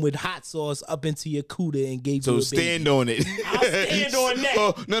condom with hot sauce up into your cooter and gave you a baby. So stand on it. I stand on that.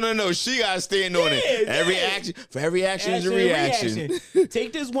 Oh, no. She gotta stand on it. Every action is a reaction.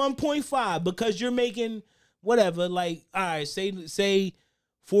 Take this 1.5 because you're making whatever. Like, all right, say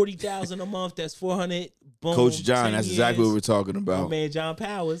 40,000 a month. That's 400. Boom, Coach John, that's exactly what we're talking about. My man John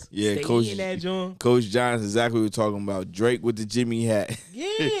Powers. Yeah, Stay Coach. eating that joint. Coach John is exactly what we're talking about. Drake with the Jimmy hat. Yeah,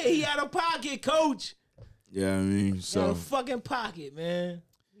 he had a pocket, Coach. Yeah, I mean, He had so a fucking pocket, man.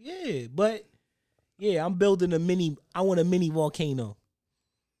 Yeah, but yeah, I'm building I want a mini volcano.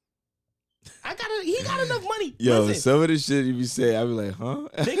 He got enough money. yo, Listen, some of the shit you be saying, I be like, huh?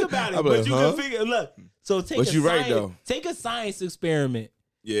 think about it. I be But like, you huh? can figure. Look, so But you right, though. Take a science experiment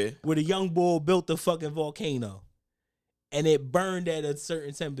Yeah. where the young boy built a fucking volcano, and it burned at a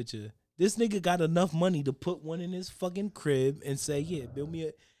certain temperature. This nigga got enough money to put one in his fucking crib and say, "Yeah, build me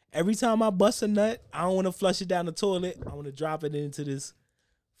a." Every time I bust a nut, I don't want to flush it down the toilet. I want to drop it into this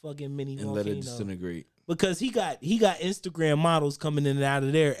fucking mini And volcano. let it disintegrate. Because he got Instagram models coming in and out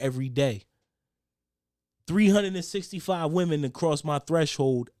of there every day. 365 women that cross my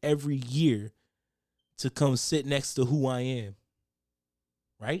threshold every year to come sit next to who I am.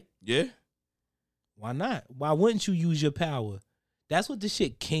 Right? Yeah. Why not? Why wouldn't you use your power? That's what the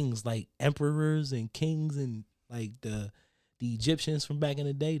shit kings, like emperors and kings and like the Egyptians from back in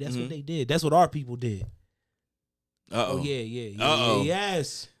the day, that's what they did. That's what our people did. Uh-oh. Oh, yeah. Uh-oh.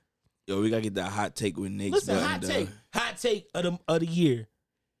 Yes. Yo, we gotta get that hot take with Nick's Listen, button, hot take of the year.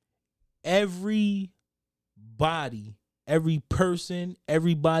 Every person,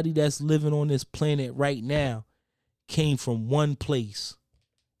 everybody that's living on this planet right now came from one place,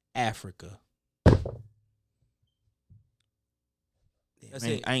 Africa. That's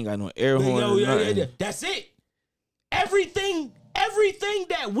it. I ain't got no air horn or nothing. Yeah. That's it. Everything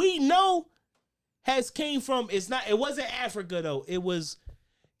that we know came from. It wasn't Africa though. It was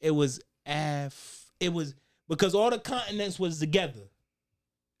because all the continents was together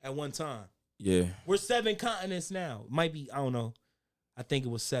at one time. Yeah. We're 7 continents now. Might be, I don't know. I think it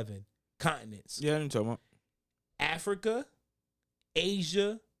was 7 continents. Yeah, I didn't talk about. Africa,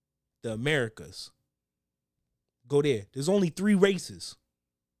 Asia, the Americas. Go there. There's only 3 races.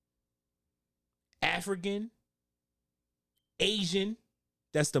 African, Asian,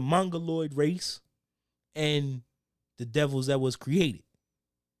 that's the Mongoloid race, and the devils that was created.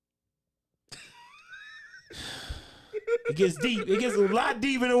 It gets deep. It gets a lot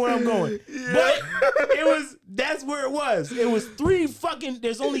deeper than where I'm going. Yeah. But that's where it was. It was 3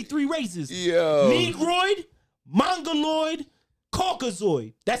 there's only 3 races. Yo. Negroid, Mongoloid,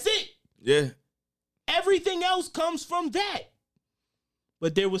 Caucasoid. That's it. Yeah. Everything else comes from that.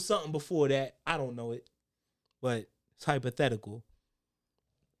 But there was something before that. I don't know it. But it's hypothetical.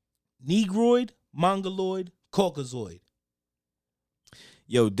 Negroid, Mongoloid, Caucasoid.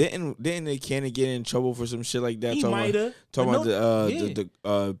 Yo, didn't they kind of get in trouble for some shit like that? He might have. Talking about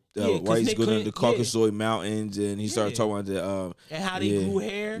the whites going to the Caucasoid Mountains, and he started talking about the and how they grew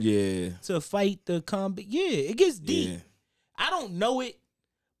hair. Yeah. To fight the combat. Yeah, it gets deep. Yeah. I don't know it,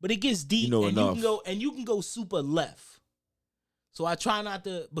 but it gets deep. You know and enough. You can go super left. So I try not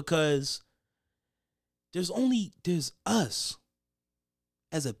to, because there's us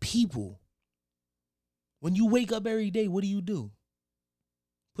as a people. When you wake up every day, what do?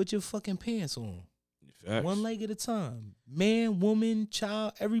 Put your fucking pants on. Facts. One leg at a time. Man, woman,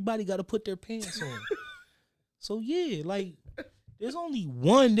 child, everybody got to put their pants on. So yeah, like there's only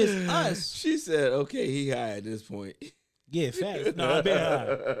one. There's us. She said, "Okay, he high at this point." Yeah, facts. No, I've been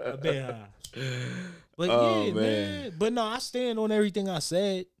high. But yeah, man. But no, I stand on everything I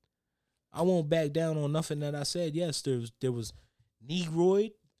said. I won't back down on nothing that I said. Yes, there was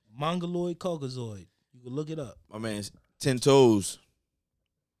Negroid, Mongoloid, Caucasoid. You can look it up. My man's 10 toes.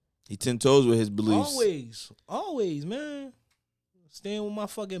 He 10 toes with his beliefs. Always, man. Stand with my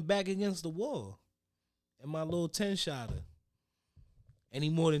fucking back against the wall. And my little 10-shotter. Any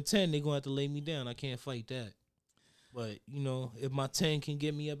more than 10, they're going to have to lay me down. I can't fight that. But, if my 10 can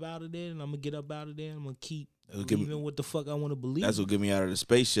get me up out of there, then I'm going to get up out of there. I'm going to keep believing what the fuck I want to believe. That's what get me out of the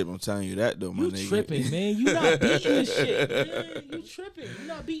spaceship. I'm telling you that, though, my nigga. You tripping, man. You not beating the shit, man. You tripping. You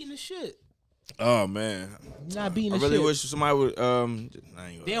not beating the shit. Oh man, Not beating I the really shit. wish somebody would.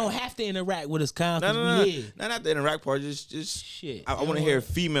 They don't have to interact with us, Kyle. No. We here. Not the interact part. Just Shit. I want to hear a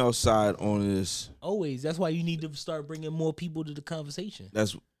female side on this. Always. That's why you need to start bringing more people to the conversation.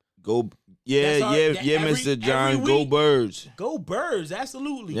 That's go. Yeah, Mr. John. Go Birds. Go Birds.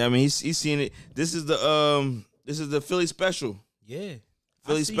 Absolutely. Yeah, I mean he's seen it. This is the Philly special. Yeah.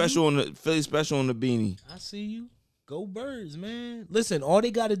 Philly special on the beanie. I see you. Go Birds, man. Listen, all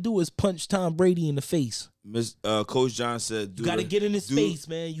they got to do is punch Tom Brady in the face. Coach John said, you got to get in his face,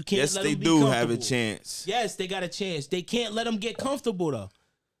 man. You can't yes, let they him be do have a chance. Yes, they got a chance. They can't let them get comfortable, though.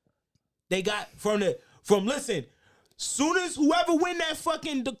 They got listen, soon as whoever win that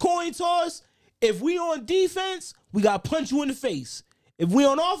the coin toss, if we on defense, we got to punch you in the face. If we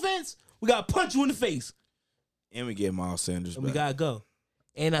on offense, we got to punch you in the face. And we get Miles Sanders back. We got to go.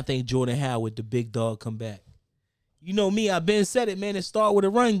 And I think Jordan Howard, the big dog, come back. You know me, I've been said it, man. It start with a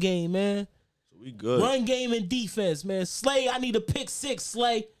run game, man. So we good. Run game and defense, man. Slay, I need a pick 6,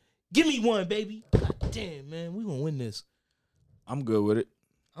 Slay. Give me one, baby. God damn, man. We gonna win this. I'm good with it.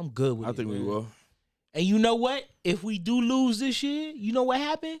 I'm good with it. I think man. we will. And you know what? If we do lose this year, you know what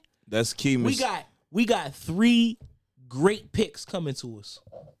happened? That's key. We got 3 great picks coming to us.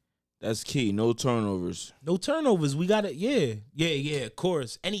 That's key. No turnovers. No turnovers. We got it. Yeah, of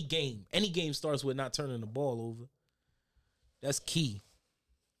course. Any game starts with not turning the ball over. That's key.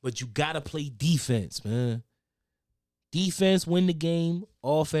 But you got to play defense, man. Defense win the game.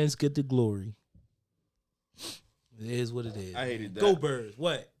 Offense get the glory. It is what it is. I hated that. Go Birds.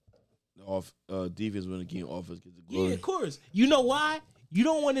 What? Defense win the game. Offense get the glory. Yeah, of course. You know why? You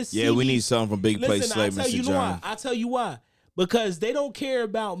don't want to see. Yeah, we need something from big play Listen, Slay, I'll tell Mr. you John. why. I'll tell you why. Because they don't care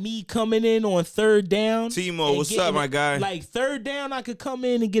about me coming in on 3rd down. Timo, what's up, my guy? Like 3rd down, I could come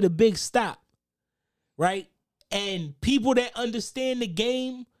in and get a big stop. Right? And people that understand the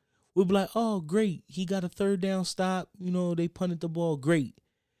game would be like, oh, great. He got a 3rd down stop. You know, they punted the ball. Great.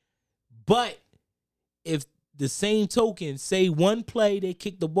 But if the same token, say one play, they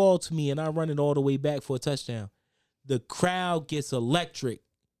kick the ball to me and I run it all the way back for a touchdown, the crowd gets electric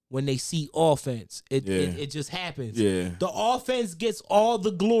when they see offense. It just happens. Yeah. The offense gets all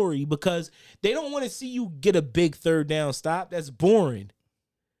the glory because they don't want to see you get a big 3rd down stop. That's boring.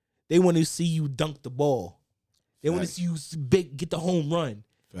 They want to see you dunk the ball. They want to see you get the home run.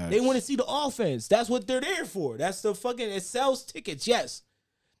 Facts. They want to see the offense. That's what they're there for. That's the it sells tickets, yes.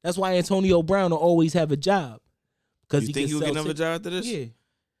 That's why Antonio Brown will always have a job. Because you think he'll get another job after this? Yeah.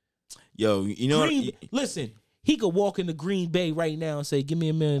 Yo, you know listen, he could walk into Green Bay right now and say, give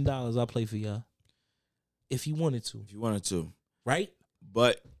me $1 million, I'll play for y'all. If he wanted to. If you wanted to. Right?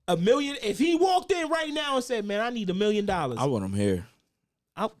 But $1 million, if he walked in right now and said, man, I need $1 million. I want him here.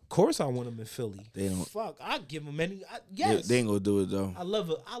 Of course I want him in Philly. They don't. Fuck, I'd give him any. Yes. They ain't gonna do it though. I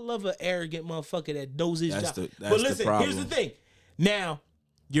love an arrogant motherfucker that knows his job. But listen, here's the thing. Now,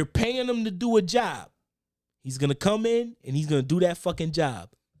 you're paying him to do a job. He's gonna come in and he's gonna do that fucking job.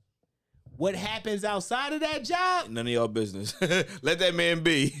 What happens outside of that job? None of y'all business. Let that man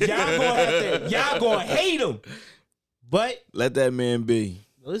be. Y'all gonna hate him. But let that man be.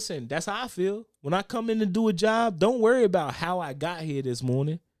 Listen, that's how I feel. When I come in to do a job, don't worry about how I got here this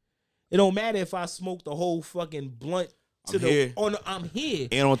morning. It don't matter if I smoked the whole fucking blunt I'm here.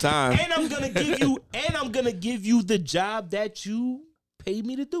 And on time. And I'm gonna give you the job that you paid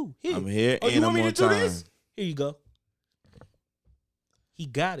me to do. Here. I'm here and you want I'm me to do time. This? Here you go. He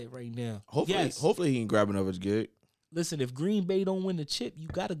got it right now. Hopefully he can grab another gig. Listen, if Green Bay don't win the chip, you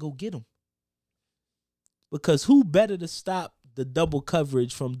gotta go get him. Because who better to stop the double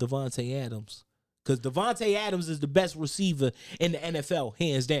coverage from Devontae Adams? Because Devontae Adams is the best receiver in the NFL,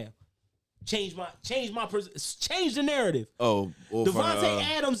 hands down. Change the narrative. Oh, Devontae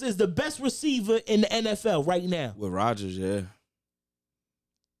Adams is the best receiver in the NFL right now. With Rodgers, yeah.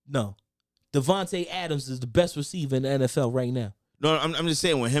 No, Devontae Adams is the best receiver in the NFL right now. No, I'm just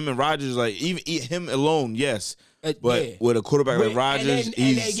saying when him and Rodgers, like even him alone, yes. But with a quarterback like Rodgers,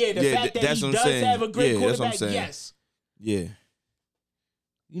 the fact that he does have a great quarterback, yes. Yeah.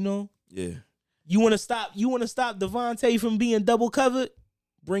 You know? Yeah. You want to stop Devontae from being double covered?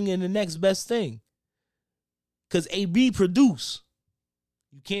 Bring in the next best thing. Because AB produce.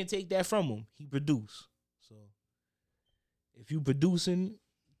 You can't take that from him. He produce. So if you producing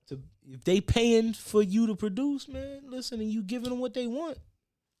if they paying for you to produce, man, listen, and you giving them what they want.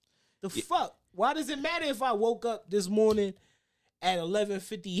 Fuck? Why does it matter if I woke up this morning at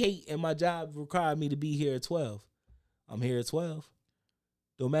 11:58 and my job required me to be here at 12? I'm here at 12.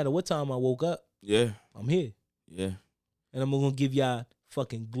 Don't matter what time I woke up. Yeah. I'm here. Yeah. And I'm going to give y'all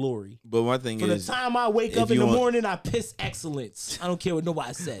fucking glory. But my thing From is, the time I wake up in the morning, I piss excellence. I don't care what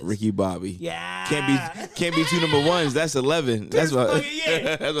nobody says. Ricky Bobby. Yeah. Can't be 2 number ones. That's 11. That's what.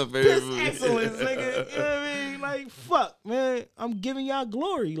 Yeah. That's my favorite Piss movie. excellence, nigga. You know what I mean? Like, fuck, man. I'm giving y'all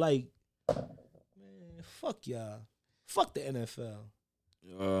glory. Like, man, fuck y'all. Fuck the NFL.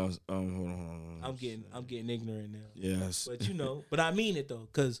 Hold on. I'm getting ignorant now. Yes. But I mean it though,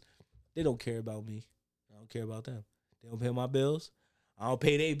 because they don't care about me. I don't care about them. They don't pay my bills. I don't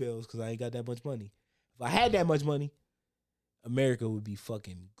pay their bills because I ain't got that much money. If I had that much money, America would be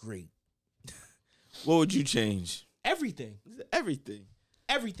fucking great. What would you change? Everything. Everything.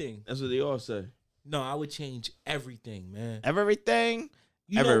 Everything. That's what they all say. No, I would change everything, man. Everything.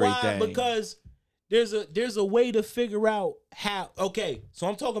 You know why? Because there's a way to figure out how. Okay, so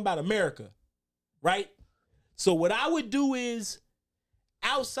I'm talking about America, right? So what I would do is,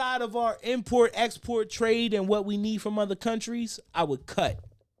 outside of our import-export trade and what we need from other countries, I would cut.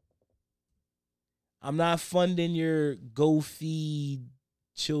 I'm not funding your go feed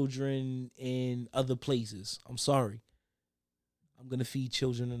children in other places. I'm sorry. I'm going to feed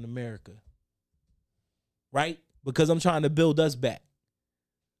children in America. Right? Because I'm trying to build us back.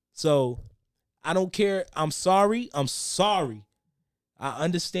 So, I don't care. I'm sorry. I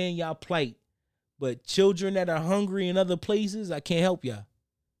understand y'all plight. But children that are hungry in other places, I can't help y'all.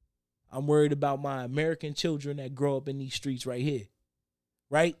 I'm worried about my American children that grow up in these streets right here.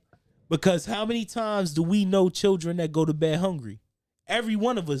 Right? Because how many times do we know children that go to bed hungry? Every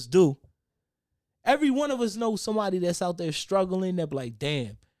one of us do. Every one of us knows somebody that's out there struggling that be like,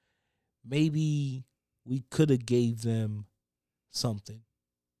 damn, maybe we could have gave them something.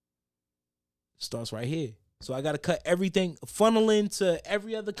 Starts right here. So I got to cut everything. Funneling to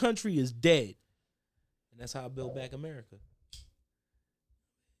every other country is dead. And that's how I build back America.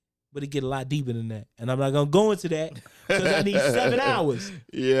 But it get a lot deeper than that. And I'm not going to go into that because I need 7 hours.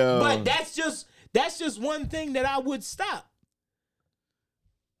 Yeah. But that's just one thing that I would stop.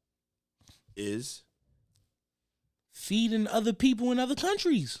 Is feeding other people in other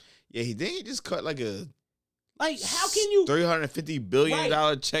countries. Yeah, he just cut like how can you $350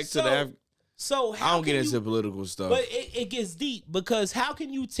 billion check to the So I don't get into political stuff. But it gets deep because how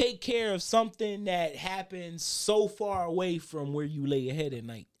can you take care of something that happens so far away from where you lay your head at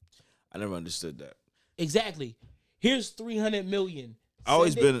night? I never understood that. Exactly. Here's $300 million.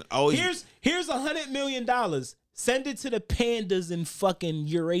 Here's $100 million. Send it to the pandas in fucking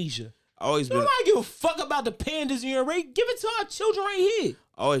Eurasia. Nobody give a fuck about the pandas in Eurasia. Give it to our children right here.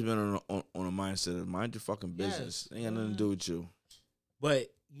 Always been on a mindset of mind your fucking business. Yes. Ain't got nothing to do with you.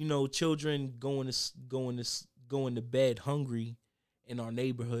 But children going to bed hungry in our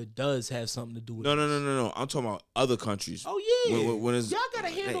neighborhood does have something to do with No. I'm talking about other countries. Oh yeah, when y'all gotta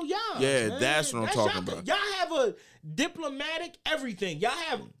handle y'all. Yeah, man. that's what I'm talking about. Y'all have a diplomatic everything. Y'all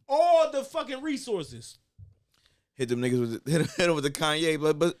have all the fucking resources. Hit them niggas with the Kanye,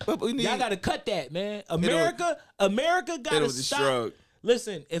 but we need. Y'all gotta cut that, man. America gotta stop.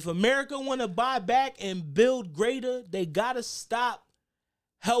 Listen, if America want to buy back and build greater, they gotta stop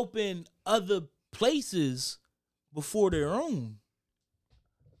helping other places before their own.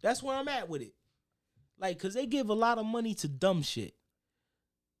 That's where I'm at with it. Like, cause they give a lot of money to dumb shit.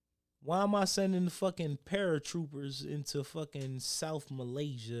 Why am I sending the fucking paratroopers into fucking South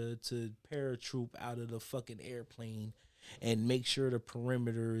Malaysia to paratroop out of the fucking airplane and make sure the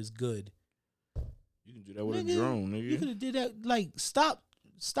perimeter is good? You can do that with a drone, nigga. You could have did that. Like, stop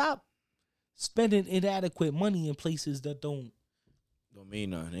spending inadequate money in places that don't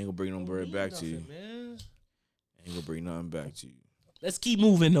mean nothing. Ain't gonna bring no bread back to you. Man. Ain't gonna bring nothing back to you. Let's keep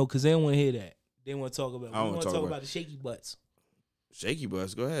moving though, cause they don't want to hear that. They want to talk about. I want to talk about the shaky butts. Shaky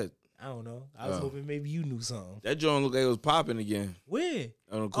butts. Go ahead. I don't know. I was hoping maybe you knew something. That joint looked like it was popping again. Where?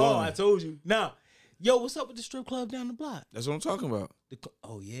 On the corner. Oh, I told you. Now, yo, what's up with the strip club down the block? That's what I'm talking about.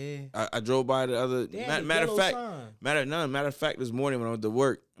 Oh yeah. I drove by the other. Matter of fact, this morning when I went to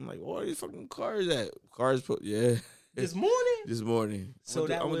work, I'm like, where are these fucking cars at? Cars put This morning. This morning. So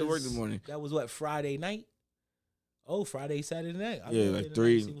I went to work this morning. That was what, Friday night? Oh, Friday, Saturday night. Like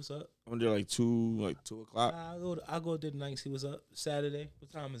 3. See what's up. I'm there like 2 o'clock. I'll go to the night, see what's up. Saturday.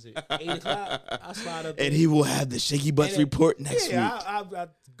 What time is it? 8 o'clock. I'll slide up there. And he will have the Shaky Butts report next week. I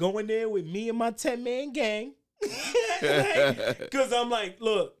go in there with me and my 10-man gang. Because I'm like,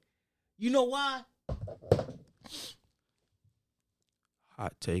 look, you know why?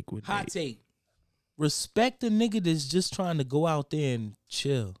 Hot take. Respect the nigga that's just trying to go out there and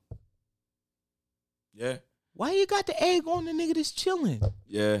chill. Yeah. Why you got the egg on the nigga that's chilling?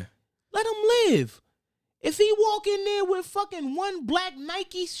 Yeah. Let him live. If he walk in there with fucking one black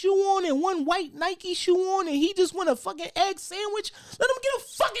Nike shoe on and one white Nike shoe on and he just want a fucking egg sandwich, let him get a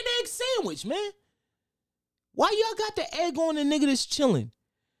fucking egg sandwich, man. Why y'all got the egg on the nigga that's chilling?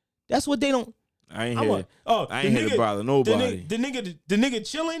 That's what they don't. I ain't here to bother nobody. The nigga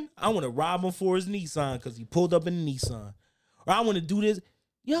chilling, I want to rob him for his Nissan because he pulled up in the Nissan. Or I want to do this.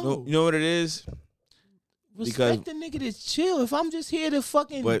 Yo. No, you know what it is? Respect the nigga that's chill. If I'm just here to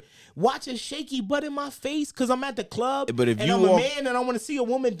fucking watch a shaky butt in my face because I'm at the club but if and I'm a man and I want to see a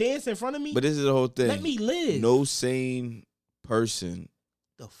woman dance in front of me. But this is the whole thing. Let me live. No sane person.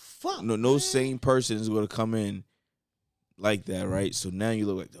 The fuck? No sane person is going to come in like that, right? So now you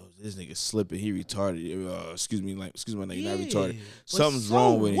look like, oh, this nigga slipping. He retarded. Excuse me, my nigga, not retarded. Something's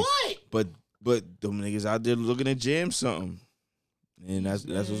wrong with him. But them niggas out there looking to jam something. And that's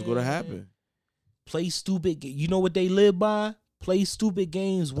what's going to happen. Play stupid. You know what they live by? Play stupid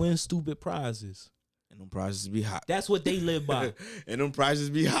games, win stupid prizes. And them prizes be hot. That's what they live by. And them prizes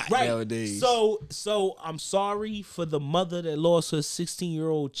be hot nowadays. So I'm sorry for the mother that lost her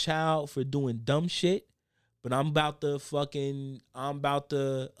 16-year-old child for doing dumb shit, but I'm about to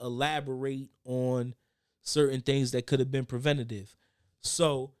elaborate on certain things that could have been preventative.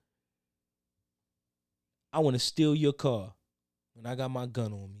 So I want to steal your car when I got my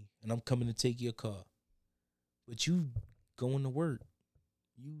gun on me. And I'm coming to take your car. But you going to work.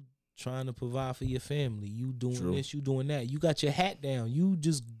 You trying to provide for your family. You doing this, you doing that. You got your hat down. You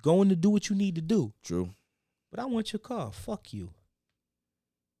just going to do what you need to do. True. But I want your car. Fuck you.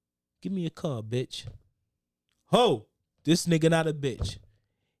 Give me your car, bitch. Ho! This nigga not a bitch.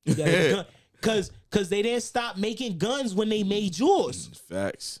 You got a gun. Cause they didn't stop making guns when they made yours.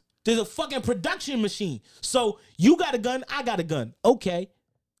 Facts. There's a fucking production machine. So you got a gun, I got a gun. Okay.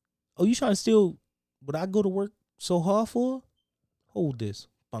 Oh, you trying to steal what I go to work so hard for? Hold this.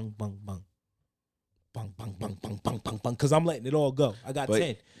 Bang, bang, bang. Bang, bang, bang, bang, bang, bang, bang. Because I'm letting it all go. I got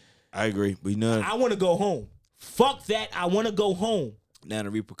 10. I agree. I want to go home. Fuck that. I want to go home. Now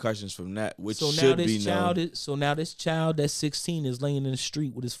the repercussions from that, which should be known. So now this child that's 16 is laying in the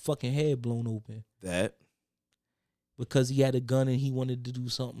street with his fucking head blown open. That. Because he had a gun and he wanted to do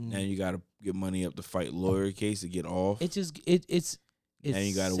something. Now you got to get money up to fight lawyer case to get off. It's and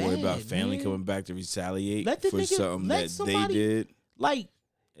you got to worry about family coming back to retaliate for something that they did. Like,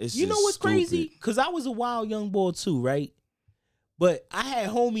 you know what's crazy? Because I was a wild young boy too, right? But I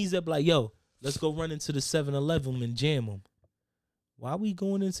had homies that be like, yo, let's go run into the 7-Eleven and jam them. Why we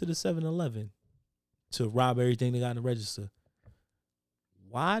going into the 7-Eleven? To rob everything they got in the register.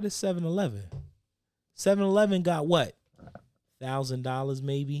 Why the 7-Eleven? 7-Eleven got what? $1,000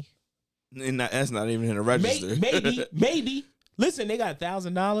 maybe? And that's not even in the register. Maybe. Listen, they got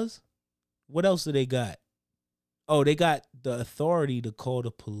 $1,000. What else do they got? Oh, they got the authority to call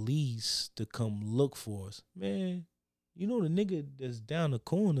the police to come look for us. Man, you know the nigga that's down the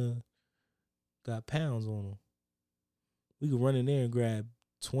corner got pounds on him. We could run in there and grab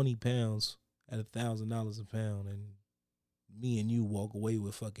 20 pounds at $1,000 a pound, and me and you walk away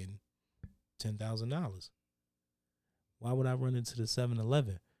with fucking $10,000. Why would I run into the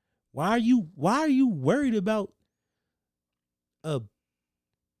 7-Eleven? Why are you worried about and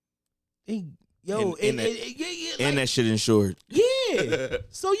that shit insured. Yeah.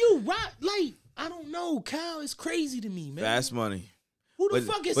 So you rock, like, I don't know, Kyle. It's crazy to me, man. Fast money. Who the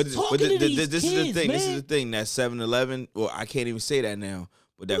fuck is talking to these this kids, is the thing. man? This is the thing. That 7-Eleven, well, I can't even say that now,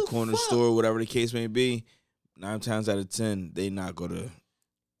 but that corner store, whatever the case may be, 9 times out of 10, they not gonna.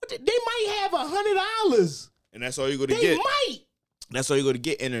 They might have $100. And that's all you're gonna get. They might. That's all you're gonna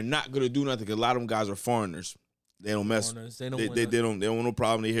get, and they're not gonna do nothing because a lot of them guys are foreigners. They don't mess. They don't want no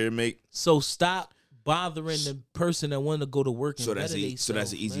problem they here to make. So stop bothering the person that want to go to work. So that's an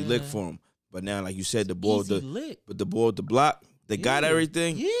easy lick for them. But now, like you said, the boy with the block, they got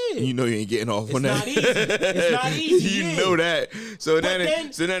everything. Yeah, and you know you ain't getting off on that. It's not easy. You know that. So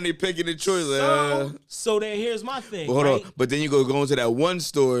then they picking the choice. So then here's my thing. Hold on, but then you go into that one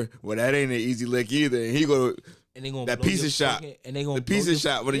store where that ain't an easy lick either, and he go. And they gonna that pizza shop, and they gonna the pizza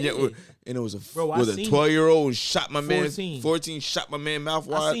shop, and it was a 12-year-old and shot my 14 shot my man mouth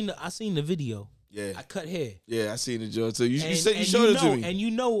wide. I seen the video. Yeah, I cut hair. Yeah, I seen the joint. So you said you showed it to me, and you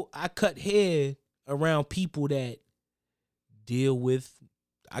know I cut hair around people that deal with.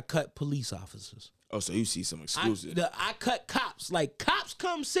 I cut police officers. Oh, so you see some exclusive. I cut cops. Like, cops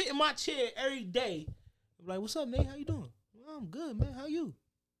come sit in my chair every day. I'm like, what's up, Nate? How you doing? Well, I'm good, man. How you?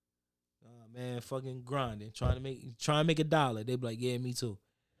 Man, fucking grinding, trying to make $1. They be like, yeah, me too.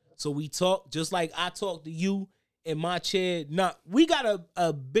 So we talk just like I talk to you in my chair. We got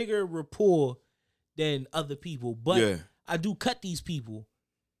a bigger rapport than other people, but I do cut these people.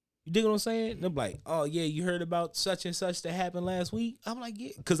 You dig what I'm saying? They're like, oh yeah, you heard about such and such that happened last week? I'm like,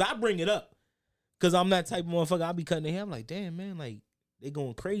 yeah, because I bring it up. Because I'm that type of motherfucker. I'll be cutting their hair. I'm like, damn, man, like, they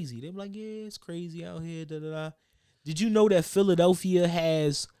going crazy. They be like, yeah, it's crazy out here, da-da-da. Did you know that Philadelphia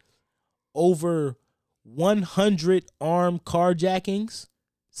has over 100 armed carjackings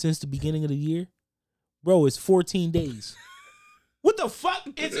since the beginning of the year? Bro, it's 14 days. What the fuck?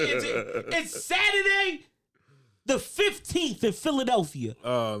 It's Saturday the 15th in Philadelphia.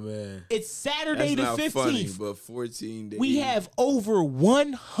 Oh, man. It's Saturday That's the 15th. Not funny, but 14 days. We have over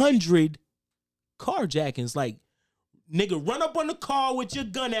 100 carjackings. Like, nigga, run up on the car with your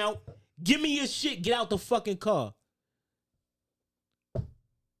gun out. Give me your shit. Get out the fucking car.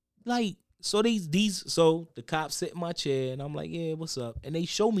 Like, so so the cops sit in my chair and I'm like, yeah, what's up? And they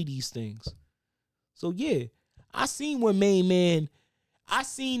show me these things. So yeah, I seen when Main Man, I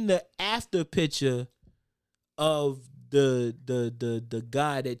seen the after picture of the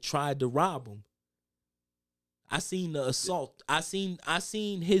guy that tried to rob him. I seen the assault. I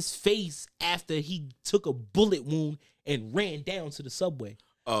seen his face after he took a bullet wound and ran down to the subway.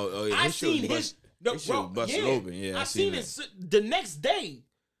 Oh yeah. I seen his busted open. Yeah, I seen it the next day.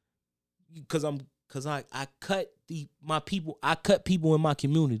 Cause I cut I cut people in my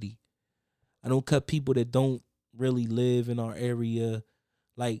community. I don't cut people that don't really live in our area.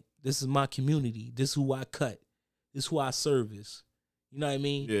 Like, this is my community. This is who I cut. This is who I service. You know what I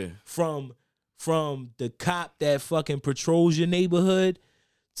mean? Yeah. From the cop that fucking patrols your neighborhood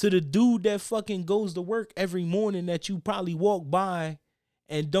to the dude that fucking goes to work every morning that you probably walk by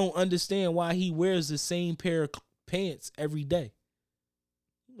and don't understand why he wears the same pair of pants every day.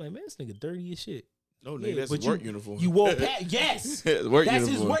 I'm like, man, this nigga dirty as shit. No, nigga, that's his work uniform. You walk past, yes. Work that's uniform.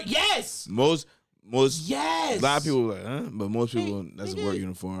 his work, yes. Most, yes. A lot of people like, huh? But most people, that's a work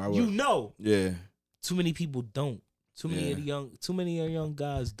uniform. You know. Yeah. Too many people don't. Too many of young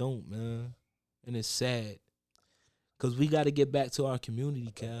guys don't, man. And it's sad. Cause we gotta get back to our community,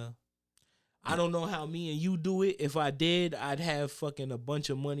 Cal. I don't know how me and you do it. If I did, I'd have fucking a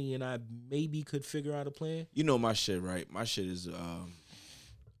bunch of money and I maybe could figure out a plan. You know my shit, right? My shit is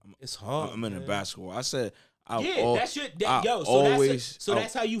it's hard. I'm in a basketball. I said that's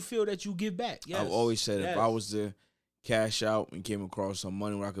how you feel that you give back. Yes. I've always said if I was to cash out and came across some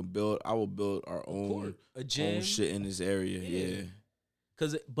money where I could build, I will build our own shit in this area. Yeah.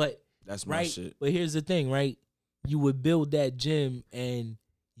 But that's my shit. But here's the thing, right? You would build that gym and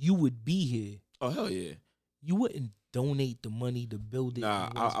you would be here. Oh hell yeah. You wouldn't donate the money to build it. Nah,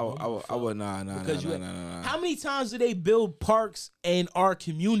 I would nah. How many times do they build parks in our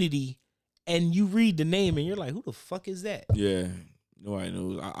community and you read the name and you're like, who the fuck is that? Yeah. Nobody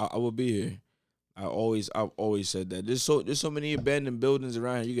knows. I will be here. I've always said that. There's so many abandoned buildings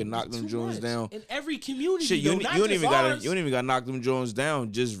around here. You can knock them joints down. In every community. Shit, you don't even gotta knock them joints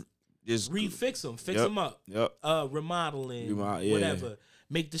down. Just refix them, fix them up. Yep. Remodeling, whatever.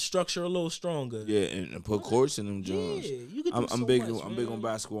 Make the structure a little stronger. Yeah, and put courts in them joints. Yeah, you can do I'm big on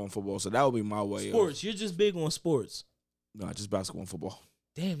basketball and football, so that would be my way. Sports, you're just big on sports. No, just basketball and football.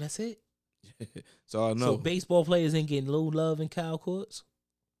 Damn, that's it. So I know. So baseball players ain't getting low love in Kyle courts.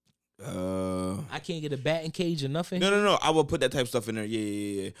 I can't get a batting cage or nothing. No. I will put that type of stuff in there.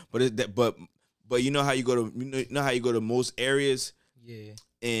 Yeah. But you know how you go to most areas. Yeah.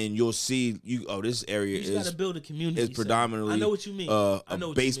 And you'll see this area you just gotta build a community. Is predominantly I know what you mean. I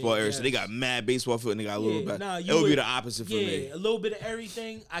know baseball area. Yes. So they got mad baseball field and they got a little bit. It would be the opposite for me. Yeah, a little bit of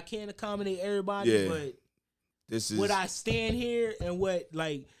everything. I can't accommodate everybody, but this is what I stand here and what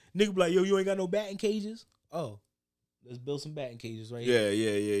like nigga be like, yo, you ain't got no batting cages? Oh. Let's build some batting cages right here.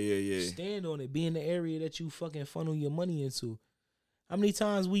 Yeah. Stand on it. Be in the area that you fucking funnel your money into. How many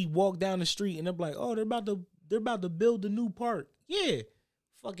times we walk down the street and they're like, oh, they're about to build a new park. Yeah.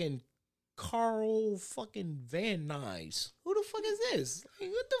 Fucking Carl fucking Van Nuys. Who the fuck is this?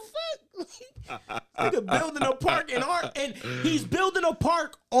 Like, what the fuck? Nigga building a park and he's building a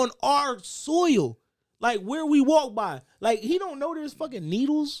park on our soil. Like where we walk by. Like he don't know there's fucking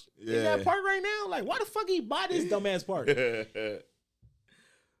needles in that park right now. Like why the fuck he buy this dumbass park?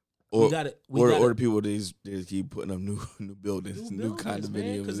 Or the people they keep putting up new buildings, new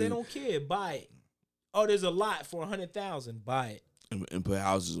condominiums, because they don't care. Buy it. Oh, there's a lot for 100,000. Buy it and put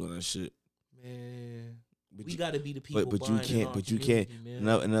houses on that shit. Man, we gotta be the people. But you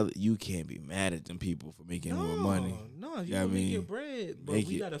can't be mad at them people for making more money. No, you can make your bread, but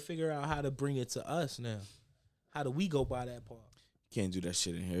we gotta figure out how to bring it to us now. How do we go by that part? Can't do that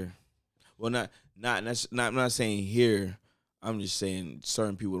shit in here. Well, I'm not saying here. I'm just saying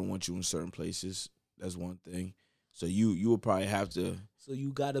certain people don't want you in certain places. That's one thing. So you will probably have to. So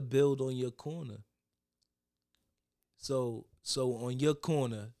you gotta build on your corner. So on your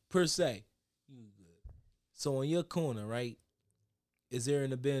corner, per se. You good. So on your corner, right? Is there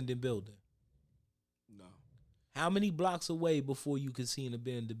an abandoned building? No. How many blocks away before you can see an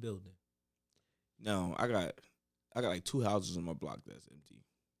abandoned building? No, I got like 2 houses in my block that's empty.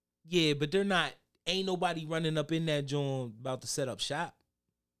 Yeah, but they're not. Ain't nobody running up in that joint about to set up shop.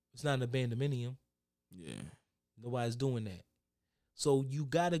 It's not an abandonmenium. Yeah. Nobody's doing that. So you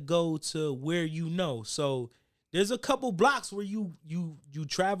gotta go to where you know. So there's a couple blocks where you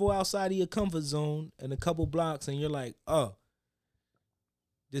travel outside of your comfort zone, and a couple blocks, and you're like, oh,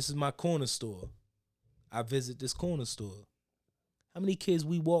 this is my corner store. I visit this corner store. How many kids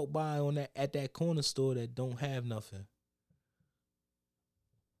we walk by on that at that corner store that don't have nothing?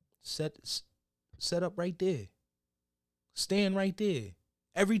 Set up right there. Stand right there.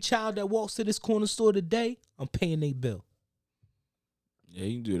 Every child that walks to this corner store today, I'm paying their bill. Yeah,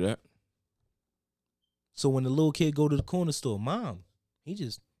 you can do that. So when the little kid go to the corner store, Mom,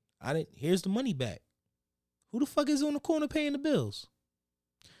 here's the money back. Who the fuck is on the corner paying the bills?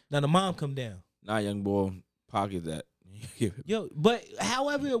 Now the mom come down. Nah, young boy, pocket that. Yo, but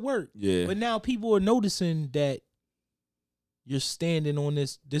however it worked. Yeah. But now people are noticing that you're standing on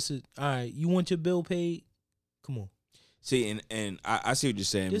this. This is all right. You want your bill paid? Come on. See, and I see what you're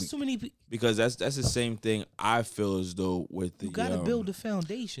saying. There's too many people. Because that's the same thing I feel as though with the You gotta build the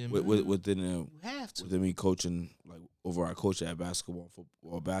foundation. within you have to. within me coaching, like over our coach at basketball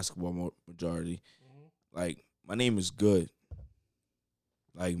majority. Mm-hmm. Like my name is good.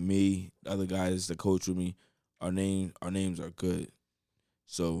 Like me, the other guys that coach with me, our names are good.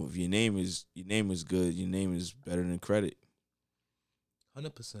 So if your name is good, your name is better than credit.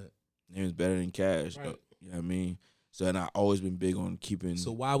 100%. Name is better than cash. Right. You know what I mean? So and I always been big on keeping.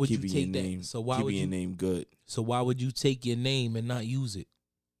 So why would you take your that? name, So why keeping would your name good? So why would you take your name and not use it?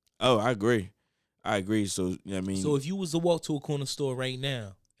 Oh, I agree. So you know what I mean. So if you was to walk to a corner store right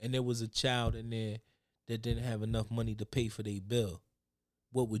now and there was a child in there that didn't have enough money to pay for their bill,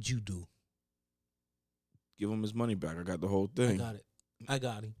 what would you do? Give him his money back. I got the whole thing. I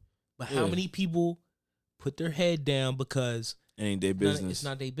got him. But how many people put their head down because it ain't their business? It's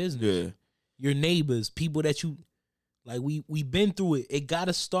not their business. Yeah. Your neighbors, people that you like. We been through it. It got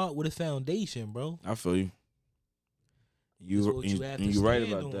to start with a foundation, bro. I feel you. You right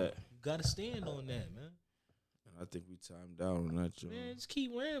about that. You got to stand on that, man. I think we timed out on that, Joe. Man, just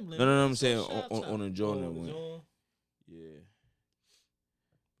keep rambling. No, I'm saying on the Joe that one. Yeah.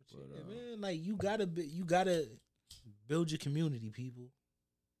 But, man, like you gotta build your community, people.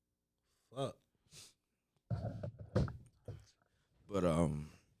 Fuck. But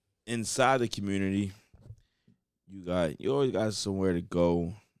inside the community, you always got somewhere to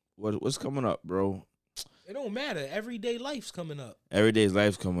go. What's coming up, bro? It don't matter. Everyday life's coming up. Everyday's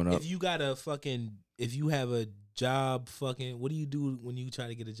life's coming up. If you have a job, what do you do when you try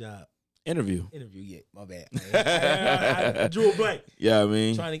to get a job? Interview, yeah, my bad. I drew a blank. Yeah, I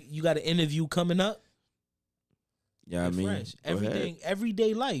mean, you got an interview coming up. Yeah, I mean, fresh.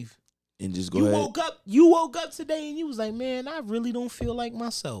 Everyday life. And just go ahead. You woke up today and you was like, man, I really don't feel like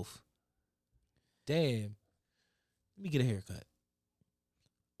myself. Damn. Let me get a haircut.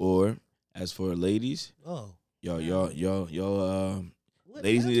 Or as for ladies, y'all,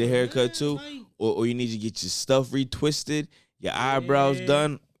 ladies need a haircut too, like, or you need to get your stuff retwisted, your eyebrows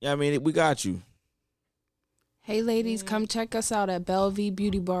done. Yeah, I mean, we got you. Hey, ladies, come check us out at Bellevue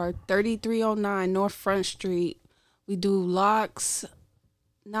Beauty Bar, 3309 North Front Street. We do locks,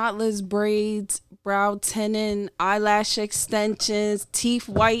 knotless braids, brow tinting, eyelash extensions, teeth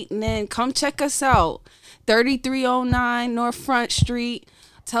whitening. Come check us out. 3309 North Front Street.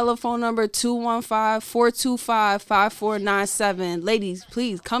 Telephone number 215-425-5497. Ladies,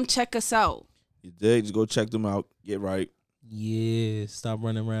 please come check us out. You dig? Just go check them out. Get right. Yeah, stop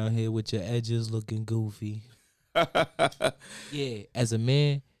running around here with your edges looking goofy. Yeah, as a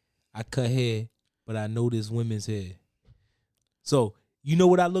man, I cut hair, but I notice women's hair. So, you know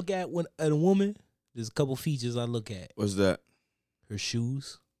what I look at at a woman? There's a couple features I look at. What's that? Her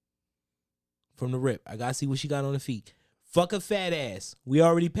shoes. From the rip. I gotta see what she got on her feet. Fuck a fat ass. We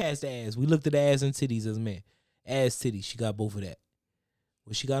already passed the ass. We looked at the ass and titties as a man. Ass, titties. She got both of that.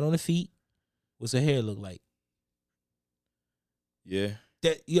 What she got on her feet? What's her hair look like? Yeah.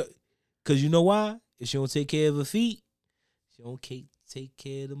 Cause you know why? If she don't take care of her feet, she don't take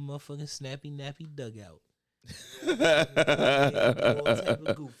care of the motherfucking snappy nappy dugout. All type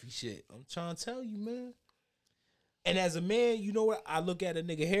of goofy shit. I'm trying to tell you, man. And as a man, you know what? I look at a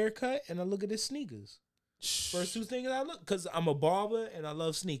nigga haircut and I look at his sneakers. First two things I look, cause I'm a barber and I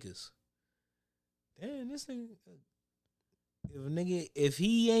love sneakers. Damn, this nigga. If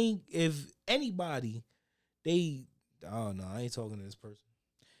anybody, I don't know. I ain't talking to this person.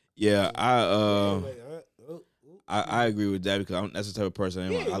 Yeah, I agree with that because that's the type of person I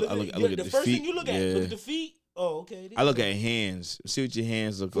am. Yeah, I look at the first feet. thing you look at. Look at the feet. Oh, okay. I look at hands. See what your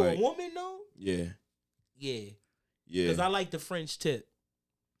hands look for like. a woman though. Yeah. Yeah. Yeah. Because I like the French tip.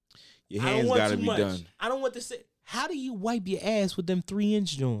 Your hands gotta be done. I don't want to say. How do you wipe your ass with them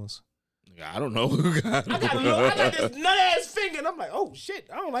 3-inch joints? I don't know. I got this nut ass finger, and I'm like, oh shit,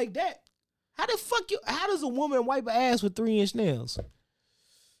 I don't like that. How does a woman wipe her ass with 3-inch nails?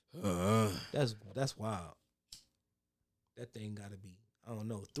 That's wild. That thing gotta be, I don't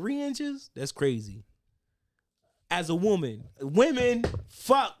know, 3 inches? That's crazy. As a woman, women,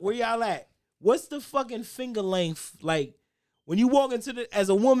 fuck, where y'all at? What's the fucking finger length? Like, when you walk as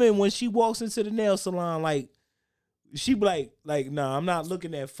a woman, when she walks into the nail salon, like, she be like, nah, I'm not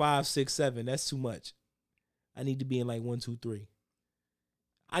looking at 5, 6, 7. That's too much. I need to be in like 1, 2, 3.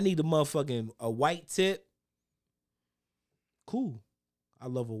 I need a white tip. Cool. I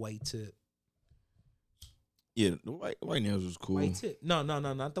love a white tip. Yeah, the white nails was cool. White tip. No,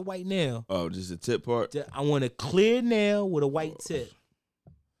 not the white nail. Oh, just the tip part? I want a clear nail with a white tip.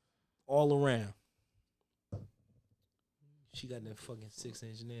 All around. She got them fucking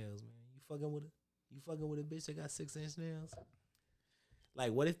 6-inch nails, man. You fucking with a bitch that got 6-inch nails?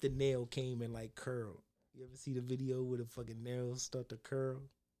 Like, what if the nail came in like curl? You ever see the video where the fucking nails start to curl?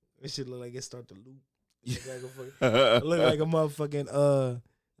 It should look like it start to loop. It look like a motherfucking a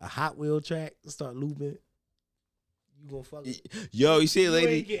Hot Wheel track start looping. You gonna fuck it? Yo, you see the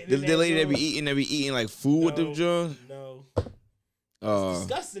lady that be eating like food with them John? No. It's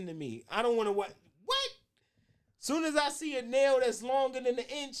disgusting to me. I don't want to what? Soon as I see a nail that's longer than an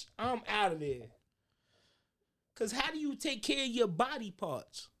inch, I'm out of there. Cause how do you take care of your body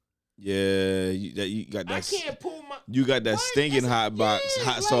parts? Yeah, you got that. I can't pull my. You got that stinking hot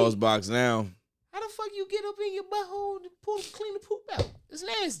sauce box now. How the fuck you get up in your butthole to clean the poop out? It's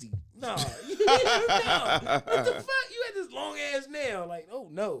nasty. No, no. What the fuck? You had this long ass nail. Like, oh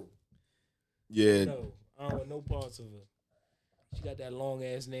no. Yeah. No, I don't want no parts of her. She got that long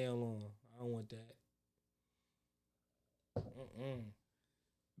ass nail on. I don't want that.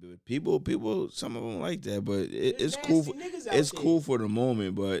 People, some of them like that, but it's cool. It's cool for the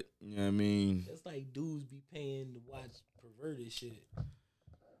moment, but you know what I mean. It's like dudes be paying to watch perverted shit.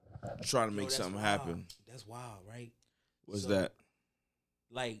 Trying to make something happen. That's wild, right? What's that?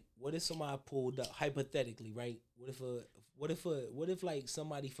 Like, what if somebody pulled up hypothetically, right? What if like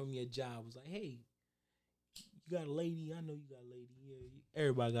somebody from your job was like, hey, you got a lady? I know you got a lady. Yeah,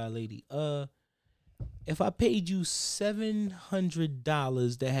 everybody got a lady. If I paid you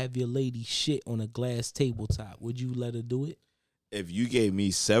 $700 to have your lady shit on a glass tabletop, would you let her do it? If you gave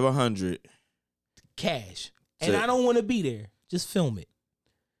me $700 cash, and I don't want to be there, just film it.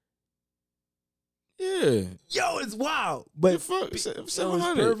 Yeah. Yo, it's wild. But fuck, there's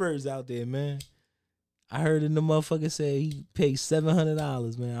perverts out there, man. I heard in the motherfucker say he paid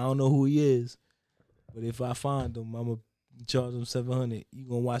 $700, man. I don't know who he is. But if I find him, I'm going to charge him $700. You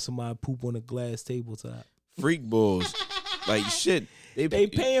going to watch somebody poop on a glass tabletop. Freak bulls. Like, shit. They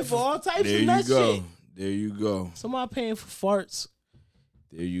paying for all types of nut shit. There you go. Somebody paying for farts.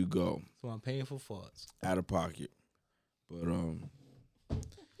 There you go. Somebody paying for farts. Out of pocket. But,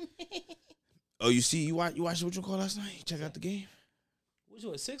 oh, you watched what you call last night? You check out the game? Which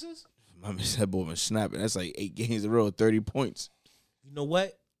one, Sixers? My man, that boy was snapping. That's like 8 games in a row, 30 points. You know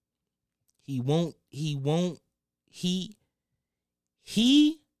what? He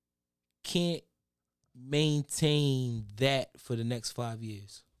can't maintain that for the next 5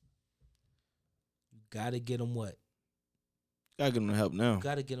 years. You gotta get him what? Gotta get him the help now.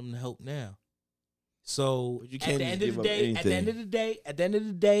 Gotta get him the help now. So but you can't at the end of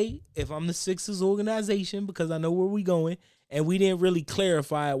the day, if I'm the Sixers organization, because I know where we going, and we didn't really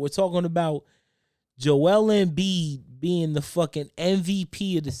clarify it, we're talking about Joel Embiid being the fucking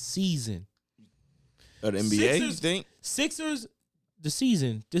MVP of the season. Of the NBA, you think? Sixers, the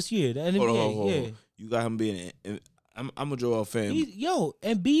season, this year, the NBA, hold yeah. on. You got him being, I'm a Joel fan.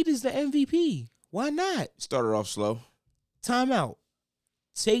 Embiid is the MVP. Why not? Started off slow. Timeout.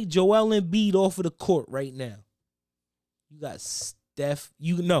 Take Joel Embiid off of the court right now. You got Steph.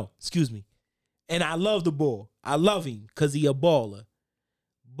 Excuse me. And I love the ball. I love him because he a baller.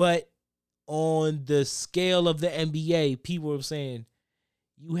 But on the scale of the NBA, people are saying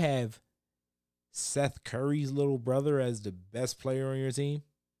you have Seth Curry's little brother as the best player on your team.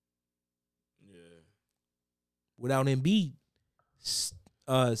 Yeah. Without Embiid,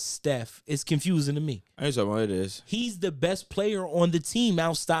 Steph, it's confusing to me. I ain't talking about it is. He's the best player on the team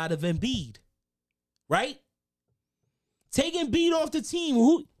outside of Embiid. Right? Take Embiid off the team.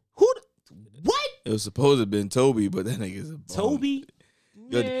 Who what? It was supposed to have been Toby, but that nigga's a bum. Toby?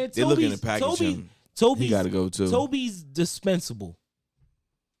 Man, they're looking to package him. He got to go too. Toby's dispensable.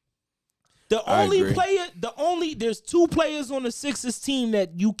 agree. There's two players on the Sixers team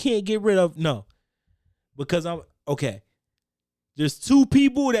that you can't get rid of. No, because there's two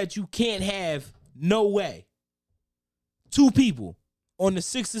people that you can't have. No way. Two people on the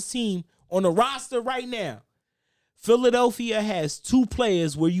Sixers team on the roster right now. Philadelphia has two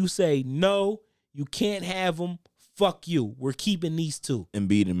players where you say, no, you can't have them. Fuck you. We're keeping these two.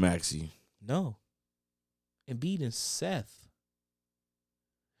 Embiid and Maxey. No. Embiid and Seth.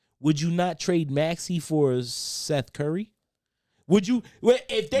 Would you not trade Maxey for Seth Curry? Would you?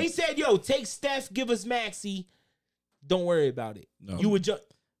 If they said, yo, take Steph, give us Maxey, don't worry about it. No. You would just.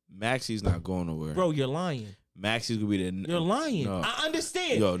 Maxey's not going nowhere. Bro, you're lying. Maxey's gonna be the. You're lying. No. I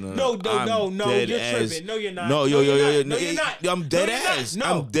understand. Yo, no. You're tripping. No, you're not. No, you're not. I'm dead ass.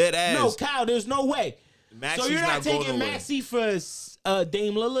 I'm dead ass. No, Kyle, there's no way. Maxey's so you're not going taking nowhere. Maxey for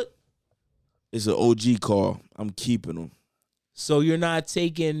Dame Lillard? It's an OG call. I'm keeping him. So you're not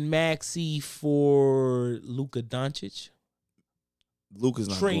taking Maxey for Luka Doncic? Luka's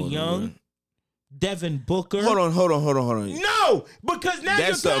not Trey going Young? nowhere. Devin Booker? Hold on. No, because now That's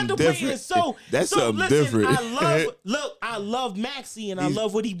you're something contemplating. different. That's so something listen, different. I love Maxey and I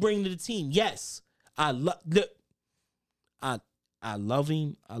love what he brings to the team. Yes, I love him.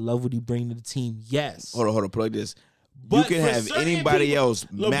 I love what he brings to the team. Yes. Hold on. Plug this. But you can for have certain anybody people, else.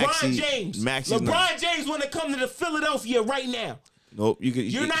 LeBron James. Maxey's LeBron James want to come to the Philadelphia right now. Nope.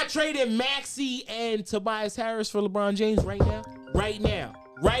 You're not trading Maxey and Tobias Harris for LeBron James right now.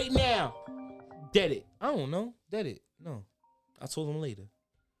 Right now. Dead it. I don't know. Dead it. No. I told him later.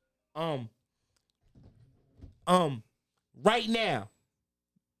 Right now.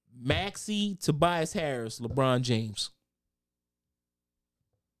 Maxey, Tobias Harris, LeBron James.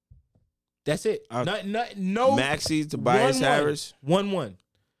 That's it. No. Maxey, Tobias Harris. 1-1.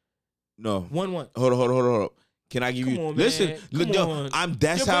 No. 1-1. Hold on. Can I give Come you? on, Listen, man. look, Come on.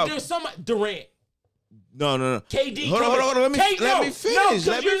 That's But how. there's some Durant. No. KD. Hold on. Let me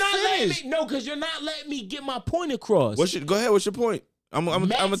finish. Because you're not letting me get my point across. Go ahead. What's your point? I'm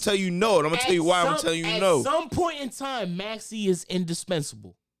gonna tell you no, and I'm gonna tell you why I'm telling you no. At some point in time, Maxey is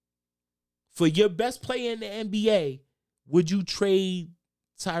indispensable. For your best player in the NBA, would you trade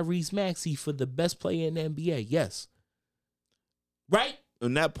Tyrese Maxey for the best player in the NBA? Yes. Right?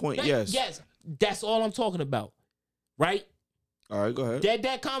 On that point, yes. Yes. That's all I'm talking about. Right? All right, go ahead.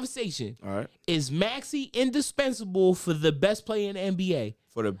 That conversation. All right. Is Maxey indispensable for the best player in the NBA?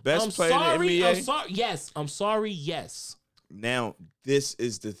 For the best player in the NBA? I'm sorry. Yes. I'm sorry. Yes. Now, this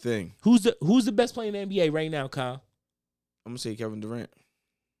is the thing. Who's the best player in the NBA right now, Kyle? I'm gonna say Kevin Durant.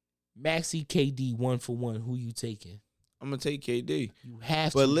 Maxey, KD, 1-for-1. Who you taking? I'm gonna take KD. You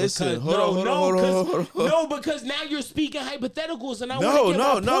have to. But listen, hold on. No, because now you're speaking hypotheticals, and I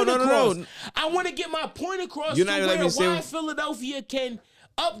want to get my point across. You're not even letting me say why Philadelphia can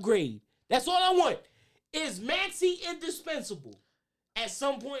upgrade. That's all I want. Is Maxey indispensable at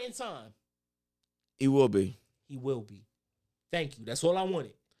some point in time? He will be. He will be. Thank you. That's all I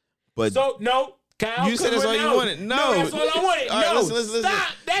wanted. But so no. Kyle, you said that's all you wanted. No, that's all I wanted. All right, listen.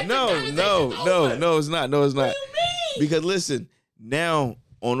 Stop. That's No, it's not. No, it's not. What do you mean? Because listen, now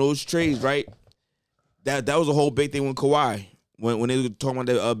on those trades, right? That was a whole big thing with Kawhi when they were talking about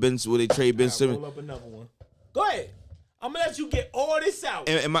that where they trade Ben Simmons. Roll up another one. Go ahead. I'm gonna let you get all this out.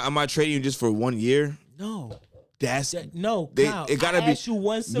 Am I trading you just for 1 year? No. Kyle, it gotta be. Ask you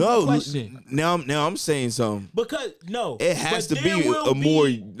one simple question. Now I'm saying something. Because it has to be a more.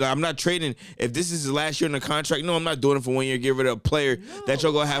 I'm not trading. If this is his last year in the contract, no, I'm not doing it for 1 year. Get rid of a player that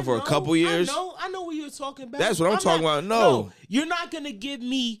you're gonna have for a couple years. I know what you're talking about. That's what I'm talking about. No, you're not gonna give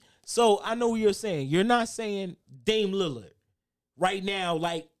me. So I know what you're saying. You're not saying Dame Lillard right now.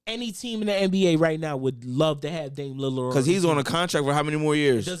 Like any team in the NBA right now would love to have Dame Lillard because he's on a contract for how many more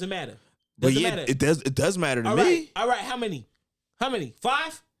years? It doesn't matter. But yeah, it does matter to me. All right. How many?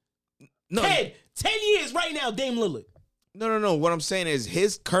 5? No. 10 years right now, Dame Lillard. No. What I'm saying is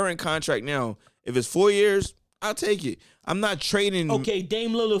his current contract now, if it's 4 years, I'll take it. I'm not trading. Okay,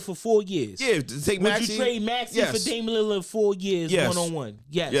 Dame Lillard for 4 years. Yeah, to take Maxey. Would you trade Maxey for Dame Lillard 4 years, one-on-one?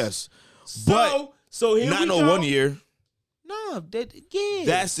 Yes. So here not no 1 year. No,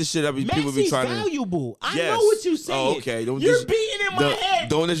 that's the shit people be trying to. Valuable. I know what you're saying. Oh, okay. You're beating in my head.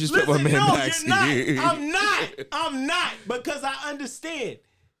 Don't disrespect my man Maxey. I'm not because I understand.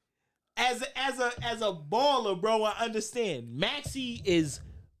 As a baller, bro, I understand. Maxey is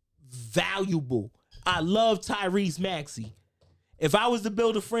valuable. I love Tyrese Maxey. If I was to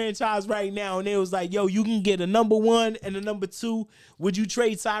build a franchise right now and it was like, yo, you can get a number 1 and a number 2, would you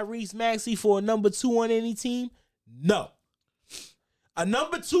trade Tyrese Maxey for a number 2 on any team? No. A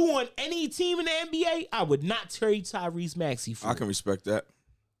number 2 on any team in the NBA, I would not trade Tyrese Maxey for. I can respect that.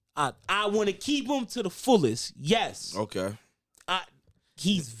 I want to keep him to the fullest. Yes. Okay.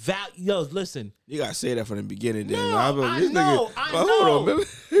 He's Yo, listen. You gotta say that from the beginning. Then No, I know. Hold on,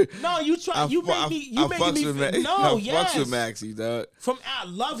 man. No, you try. You make me. You making me. No, yes. I fucks with Maxey, dog. I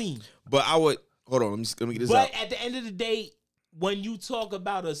love him. But I would hold on. Let me get this out. But at the end of the day, when you talk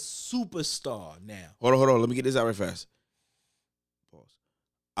about a superstar now, hold on. Let me get this out right fast. Pause.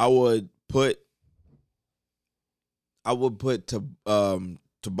 I would put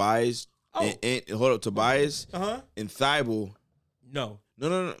Tobias and hold up, Tobias and Thibault. No.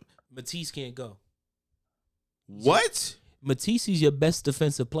 Matisse can't go. What? Matisse is your best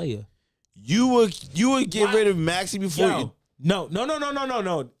defensive player. You would get rid of Maxey before you. No.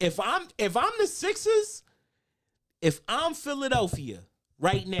 If I'm the Sixers, if I'm Philadelphia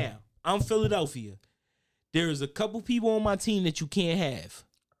right now, there's a couple people on my team that you can't have.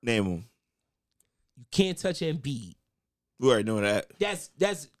 Name them. You can't touch Embiid. We already know that.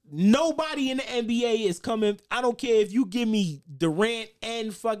 That's nobody in the NBA is coming. I don't care if you give me Durant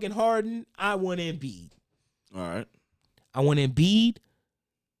and fucking Harden. I want Embiid. All right. I want Embiid.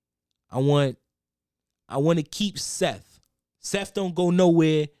 I want to keep Seth. Seth don't go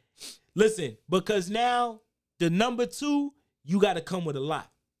nowhere. Listen, because now the number 2, you got to come with a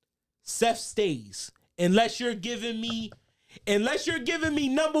lot. Seth stays. Unless you're giving me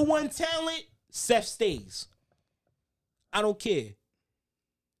number 1 talent, Seth stays. I don't care.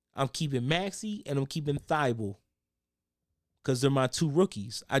 I'm keeping Maxey and I'm keeping Thibault because they're my 2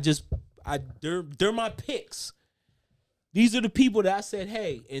 rookies. They're my picks. These are the people that I said,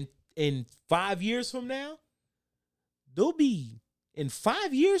 hey, in 5 years from now,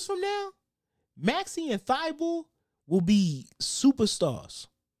 Maxey and Thibault will be superstars.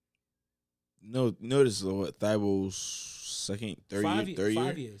 No, this is what Thibault's second, third year.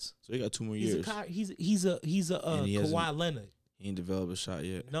 5 years. So he got 2 more years. He's a Kawhi Leonard. He ain't developed a shot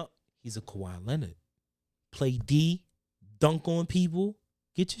yet. No, he's a Kawhi Leonard. Play D, dunk on people,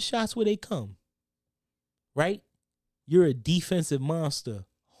 get your shots where they come. Right? You're a defensive monster.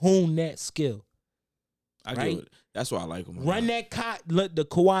 Hone that skill. I get it. That's why I like him. Run that the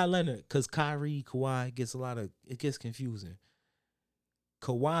Kawhi Leonard, because Kawhi gets it gets confusing.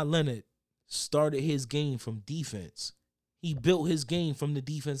 Kawhi Leonard started his game from defense. He built his game from the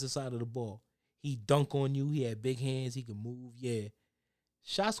defensive side of the ball. He dunk on you. He had big hands. He could move. Yeah.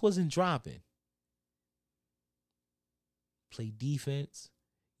 Shots wasn't dropping. Play defense.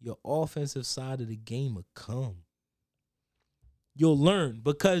 Your offensive side of the game will come. You'll learn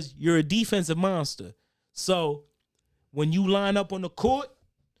because you're a defensive monster. So when you line up on the court,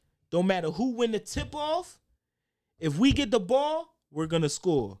 don't matter who win the tip off, if we get the ball, we're going to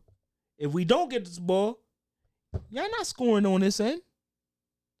score. If we don't get this ball, y'all not scoring on this end.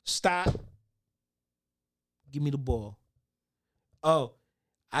 Stop. Give me the ball. Oh,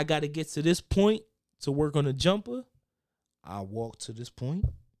 I got to get to this point to work on a jumper. I walk to this point,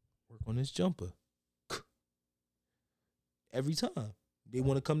 work on this jumper. Every time. They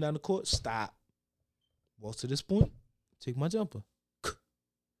want to come down the court, stop. Walk to this point, take my jumper.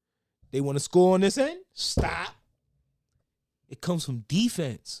 They want to score on this end, stop. It comes from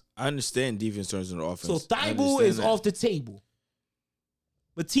defense. I understand defense turns into offense. So Thibault is off the table.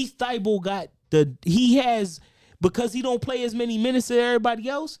 Matisse Thibault because he don't play as many minutes as everybody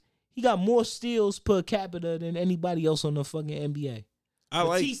else, he got more steals per capita than anybody else on the fucking NBA.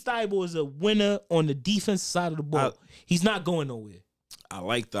 Matisse Thibault is a winner on the defensive side of the ball. He's not going nowhere. I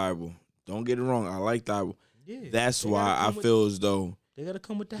like Thibault. Don't get it wrong. I like Thibault. Yeah, that's why I feel as though they got to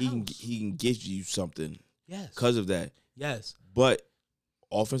come with the he house. He can give you something. Yes. Because of that. Yes. But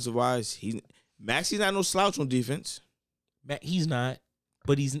offensive wise, Maxey's not no slouch on defense. He's not.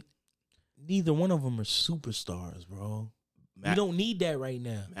 But neither one of them are superstars, bro. We don't need that right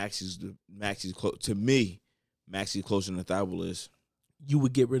now. Maxey's close to me. Maxey's closer than Thibault is. You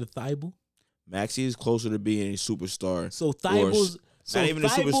would get rid of Thibault? Maxey is closer to being a superstar. So Thibault's not even a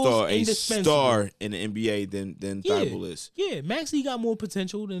superstar, a star in the NBA than Thibault is. Yeah, Maxey got more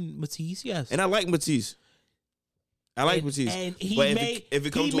potential than Matisse, yes. And I like Matisse. Matisse. And if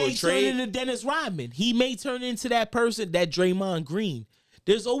it comes to a trade, turn into Dennis Rodman. He may turn into that person, that Draymond Green.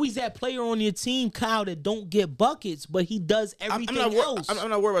 There's always that player on your team, Kyle, that don't get buckets, but he does everything else. I'm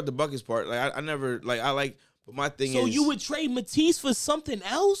not worried about the buckets part. Like I never but my thing is. So you would trade Matisse for something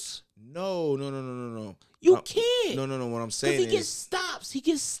else? No. You can't. No. What I'm Because saying he gets stops. He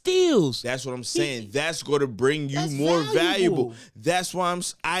gets steals. that's what I'm saying. That's going to bring you That's more valuable. valuable. That's why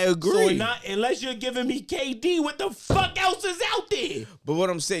I agree. So not unless you're giving me KD, what the fuck else is out there? But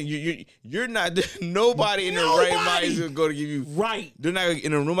what I'm saying, you're not. Nobody in their right mind is going to give you. Right. They're not.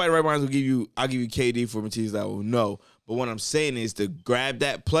 Nobody in their right mind is going to give you. I'll give you KD for Matisse level. No. But what I'm saying is to grab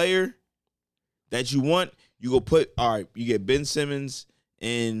that player that you want. You go put. All right. You get Ben Simmons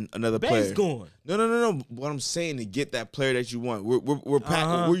and another player. Ben's gone. No. What I'm saying to get that player that you want. We're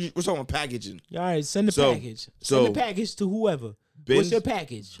talking about packaging. All right. Send the package. Send the package to whoever. What's your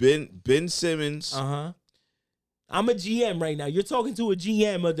package? Ben Simmons. I'm a GM right now. You're talking to a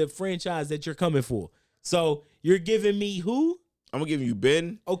GM of the franchise that you're coming for. So you're giving me who? I'm gonna give you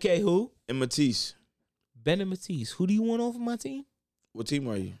Ben. Okay, who? And Matisse. Ben and Matisse. Who do you want off of my team? What team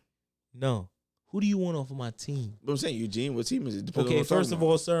are you? No. Who do you want off of my team? But I'm saying, Eugene, what team is it? Okay, first of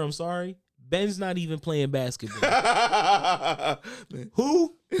all, sir, I'm sorry. Ben's not even playing basketball.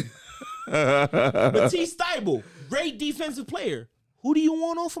 Who? Matisse Thybulle, great defensive player. Who do you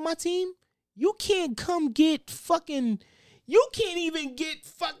want off of my team? You can't come get fucking... You can't even get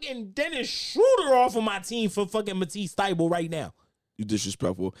fucking Dennis Schroeder off of my team for fucking Matisse Thybulle right now. You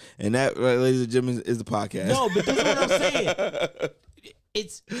disrespectful. And that, ladies and gentlemen, is the podcast. No, but this is what I'm saying.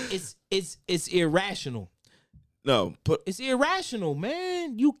 It's irrational. No, it's irrational,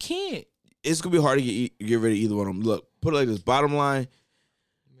 man. You can't. It's gonna be hard to get rid of either one of them. Look, put it like this. Bottom line,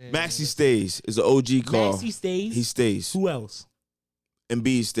 man, Maxey stays. Is an OG call. Maxey stays. He stays. Who else?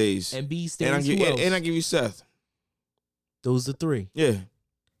 Embiid stays. Embiid stays. And I give you Seth. Those are three. Yeah.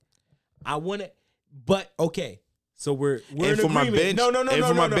 I want it, but okay. So we're and in for agreement. my bench, No. And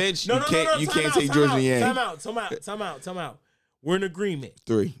for my bench, you can't take George Niang. Time out. We're in agreement.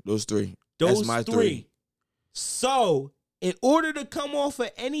 Those three. That's my three. So, in order to come off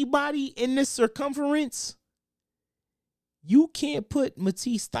of anybody in this circumference, you can't put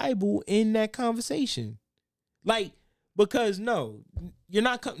Matisse Thybulle in that conversation. Like, because you're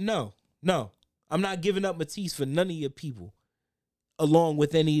not no. I'm not giving up Matisse for none of your people, along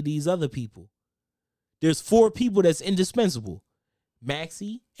with any of these other people. There's 4 people that's indispensable: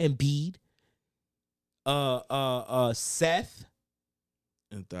 Maxey, Embiid, Seth,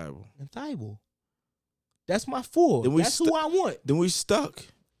 and Thybulle. That's my 4. That's who I want. Then we stuck.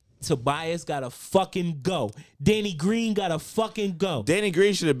 Tobias gotta fucking go. Danny Green gotta fucking go. Danny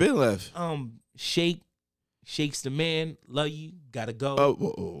Green should have been left. Shake's the man. Love you. Gotta go.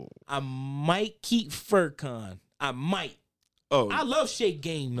 Oh. I might keep Furkan. I might. Oh, I love Shake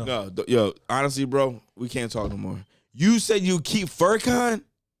game though. No, yo, honestly, bro, we can't talk no more. You said you keep Furkan?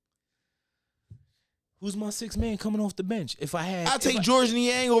 Who's my 6th man coming off the bench? I'll take George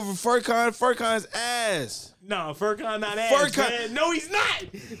Niang over Furkan. Furkan's ass. No, Furkan not ass, man. No, he's not.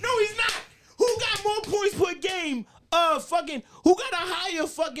 Who got more points per game? Who got a higher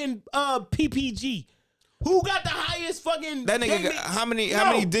fucking PPG? Who got the highest fucking... That nigga got, how many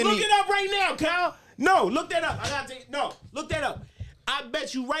didn't look it up right now, Kyle. No, look that up. Look that up. I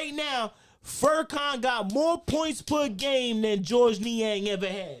bet you right now, Furkan got more points per game than George Niang ever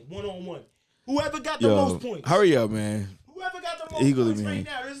had, one-on-one. Whoever got the most points. Hurry up, man. Whoever got the most points right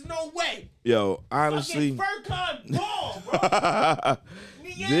now, there's no way. Yo, honestly. Furkan ball, bro.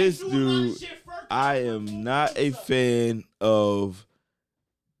 This dude, I am not a fan of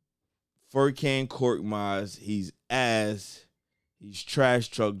Furkan Korkmaz. He's ass. He's trash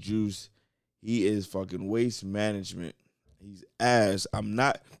truck juice. He is fucking waste management. He's ass. I'm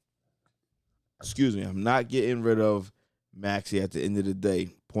not getting rid of Maxey at the end of the day.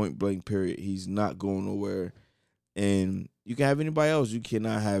 Point blank period. He's not going nowhere. And you can have anybody else. You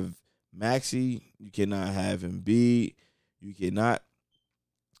cannot have Maxey. You cannot have Embiid. You cannot.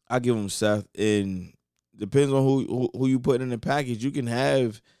 I give him Seth. And depends on who you put in the package. You can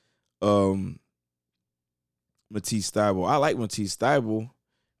have Matisse Thybulle. I like Matisse Thybulle,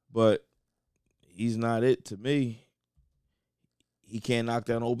 but he's not it to me. He can't knock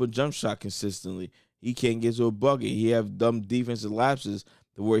down an open jump shot consistently. He can't get to a bucket. He have dumb defensive lapses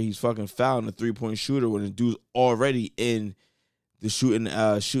to where he's fucking fouling a 3-point shooter when the dude's already in the shooting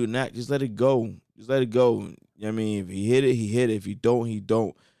act. Just let it go. You know what I mean? If he hit it, he hit it. If he don't, he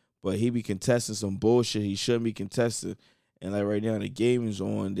don't. But he be contesting some bullshit he shouldn't be contesting. And like right now, the game is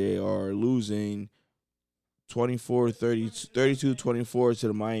on. They are losing 32-24 to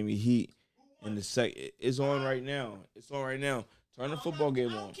the Miami Heat. In the second, it's on right now. Turn the football game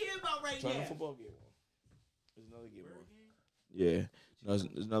on. I don't care about right now. Turn the football game on. There's another game on. Yeah, there's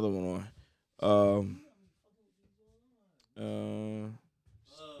another one on.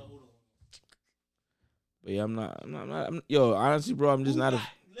 But yeah, I'm not. Yo, honestly, bro, I'm just not a.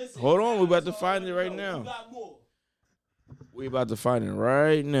 listen. Hold on, we about to find it right now. You got more. We about to find it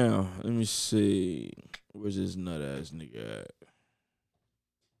right now. Let me see. Where's this nut ass nigga at?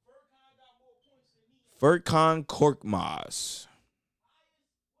 Furkan Korkmaz.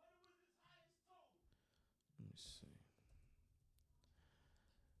 Let me see.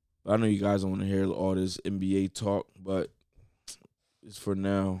 I know you guys don't want to hear all this NBA talk, but it's for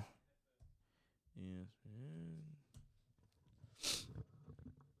now. Yeah.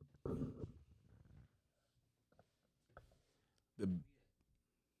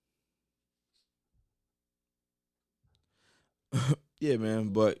 Yeah, man,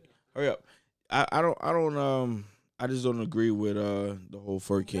 but hurry up. I just don't agree with the whole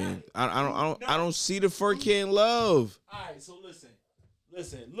Furkan. I don't see the Furkan love. All right, so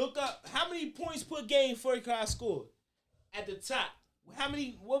listen. Look up how many points per game Furkan scored at the top.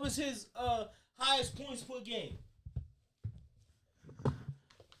 What was his highest points per game?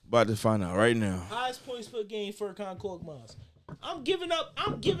 About to find out right now. Highest points per game Furkan Korkmaz. I'm giving up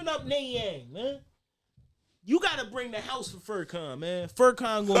Nayang, man. You gotta bring the house for Furkan, man.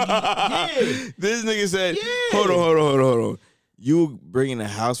 Furkan gonna be yeah. This nigga said, hold on. You bringing the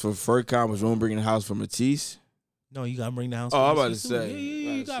house for Furkan, but you won't bring the house for Matisse? No, you gotta bring the house. Oh, for I'm about to Matisse, say.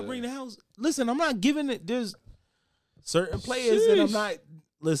 Yeah, you gotta bring the house. Listen, I'm not giving it. There's certain players that I'm not.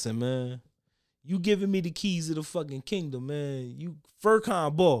 Listen, man. You giving me the keys of the fucking kingdom, man. You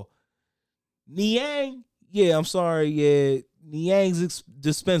Furkan ball. Niang, yeah, I'm sorry, yeah. Niang's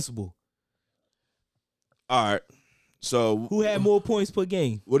dispensable. All right. So who had more points per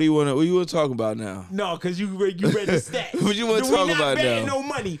game? What do you want to talk about now? No, because you read the stats. What you want to talk about now? No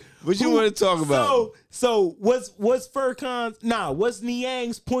money. What you want to talk about? So what's Furkan's? What's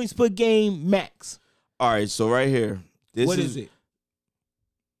Niang's points per game max? All right. So right here, what is it?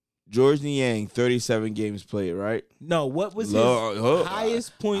 George Niang, 37 games played, right? No, what was his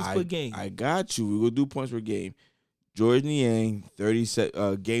highest points per game? I got you. We will do points per game. George Niang,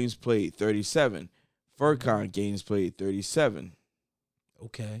 37 games played, 37. Furkan games played, 37.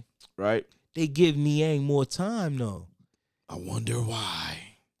 Okay. Right? They give Niang more time, though. I wonder why.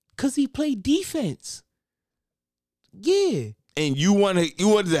 Because he played defense. Yeah. And you wanted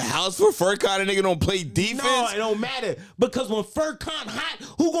the house for Furkan and nigga don't play defense? No, it don't matter. Because when Furkan hot,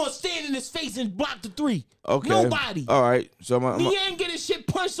 who gonna stand in his face and block the three? Okay. Nobody. All right. So he ain't get his shit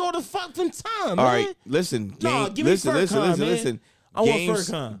punched all the fucking time, all man. right. Listen. Give me Furkan, Listen. I want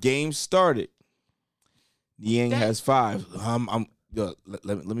Furkan. Game started. Niang has 5.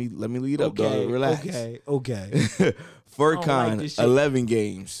 Let me lead up, dog. Relax. Okay. Furkan, 11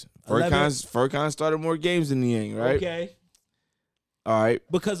 games. Furkan started more games than Niang, right? Okay. All right.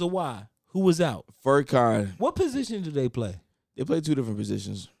 Because of why? Who was out? Furkan. What position do they play? They play 2 different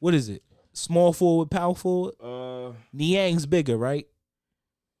positions. What is it? Small forward, power forward? Niang's bigger, right?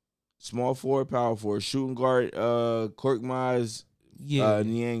 Small forward, power forward. Shooting guard, Korkmaz,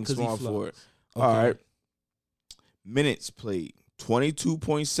 Niang, small forward. Okay. All right. Minutes played,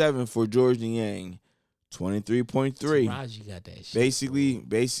 22.7 for George Niang, 23.3. Taraji got that shit. Basically.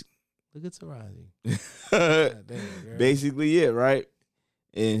 Look at Taraji. Basically it, right?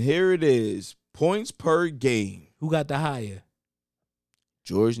 And here it is. Points per game. Who got the higher?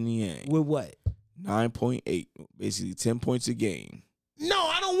 George Niang. With what? 9.8. Basically 10 points a game. No,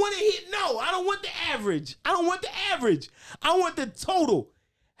 I don't want to hit. No, I don't want the average. I want the total.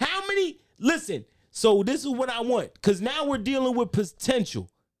 How many? Listen, so this is what I want. Because now we're dealing with potential.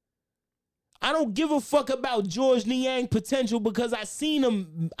 I don't give a fuck about George Niang potential because I seen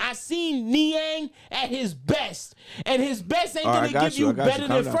Niang at his best. And his best ain't going to give you better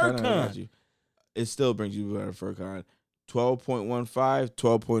than Furkan. It still brings you better than Furkan. 12.15,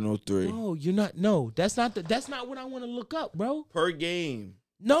 12.03. No, you're not. No, that's not what I want to look up, bro. Per game.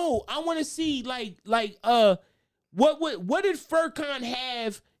 No, I want to see what did Furkan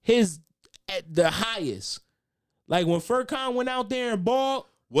have his at the highest? Like when Furkan went out there and balled.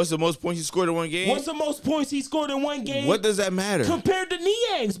 What's the most points he scored in one game? What's the most points he scored in one game? What does that matter? Compared to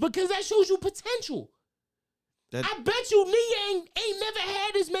Niang's, because that shows you potential. I bet you Niang ain't never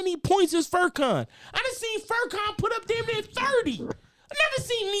had as many points as Furkan. I done seen Furkan put up damn near 30. I never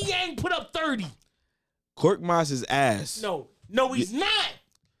seen Niang put up 30. Korkmaz is ass. No, he's not.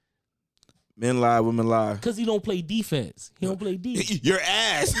 Men lie, women lie. Because he don't play defense. He don't play defense. Your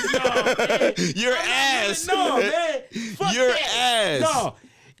ass. No, man. Your ass. No, man. Fuck your that. ass. No.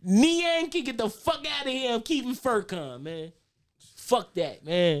 Niang can get the fuck out of here. I'm keeping Furkan, man. Fuck that,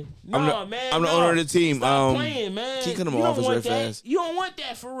 man. No, man. I'm the owner of the team. Stop playing, man. Keep cutting him off real fast. You don't want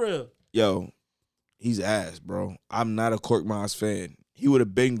that for real. Yo, he's ass, bro. I'm not a Korkmaz fan. He would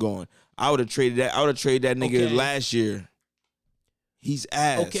have been gone. I would have traded that. I would have traded that nigga last year. He's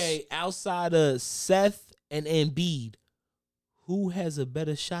ass. Okay, outside of Seth and Embiid, who has a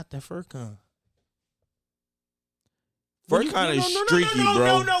better shot than Furkan? Furkan is streaky,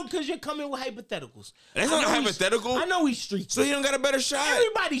 bro. No, because you're coming with hypotheticals. That's not a hypothetical. I know he's streaky. So he don't got a better shot.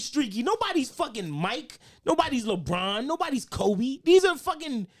 Everybody's streaky. Nobody's fucking Mike. Nobody's LeBron. Nobody's Kobe. These are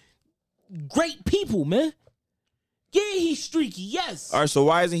fucking great people, man. Yeah, he's streaky. Yes. All right, so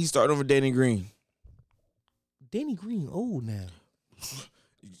why isn't he starting over Danny Green? Danny Green old now.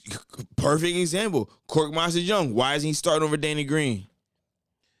 Perfect example. Cork Monster-Young. Why isn't he starting over Danny Green?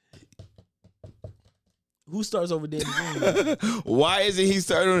 Who starts over Danny Green? Why isn't he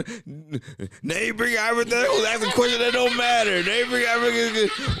starting? They bring hypotheticals. That's a question that don't matter. They bring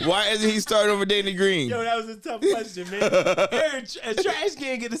hypotheticals. Why isn't he starting over Danny Green? Yo, that was a tough question, man. A trash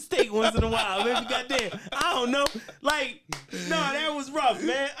can get a steak once in a while, man. Goddamn, I don't know. Like, no, that was rough,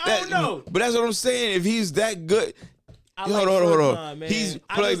 man. I don't know. But that's what I'm saying. If he's that good. Hold on. Man.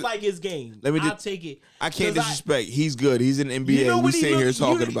 I playing, just like his game. I'll take it. I can't disrespect. He's good. He's in the NBA. You know we sitting here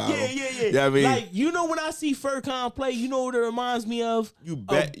talking about him. Yeah. You know what I mean? Like, you know when I see Furkan play, you know what it reminds me of? You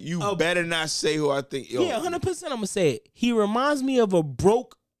better not say who I think. Yo. Yeah, 100% I'm going to say it. He reminds me of a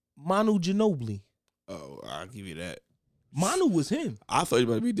broke Manu Ginobili. Oh, I'll give you that. Manu was him. I thought you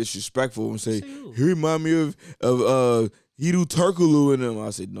were about to be disrespectful and say, he remind me of Hidu Turkoglu and him. I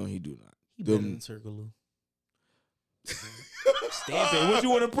said, no, he do not. He better than Turkoglu. Stamp it. What you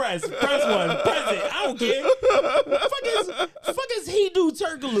want to press? Press one. Press it. I don't care. Fuck is Hidu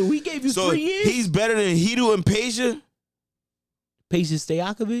Turkoglu? He gave you 3 years. He's better than Hidu and Peja? Peja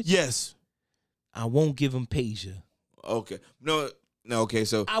Stojakovic? Yes. I won't give him Peja. Okay. No, okay.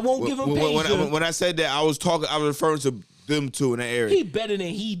 So I won't give him Peja. When I said that, I was referring to them two in that area. He better than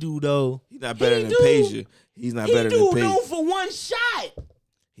Hidu though. He's not better than Peja. He's not better than Peja. Hidu known for one shot.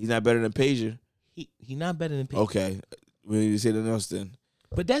 He's not better than Peja. He not better than Peja. Okay. We need to say nothing else then.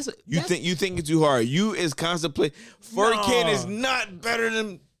 But you think it's too hard. You is contemplating. Furkan is not better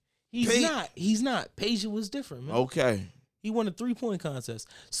than. He's not. Peja was different, man. Okay. He won a 3-point contest.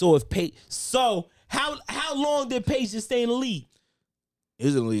 So how long did Peja stay in the league? He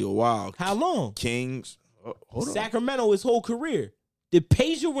was in the league a while. How long? Kings. Hold on. Sacramento his whole career. Did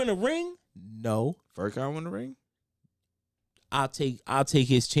Peja win a ring? No. Furkan win a ring? I'll take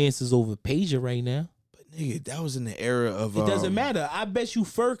his chances over Peja right now. Nigga, that was in the era of. It doesn't matter. I bet you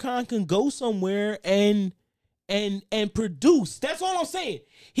Furkan can go somewhere and produce. That's all I'm saying.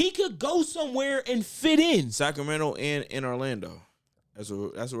 He could go somewhere and fit in. Sacramento and in Orlando. That's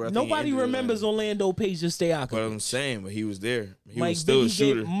where I think nobody remembers Orlando Peja Stojakovic. But I'm saying, but he was there. He Mike was still Bibby a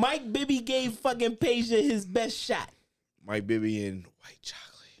shooter. Mike Bibby gave fucking Peja his best shot. Mike Bibby and White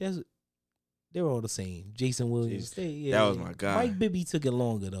Chocolate. They were all the same. Jason Williams. That was my guy. Mike Bibby took it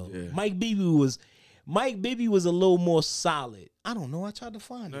longer though. Yeah. Mike Bibby was a little more solid. I don't know. I tried to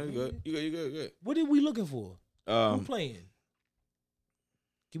find it. No, you good. What are we looking for? Who playing?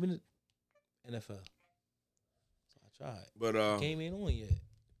 Give me the NFL. So I tried. But Game ain't on yet.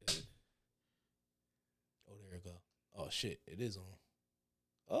 Oh, there it go. Oh shit, it is on.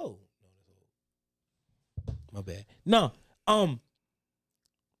 Oh no, that's old. My bad. No,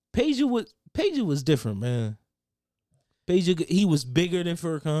 Peja was different, man. Peja, he was bigger than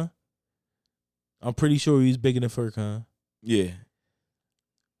Furkan. I'm pretty sure he was bigger than Furkan. Yeah.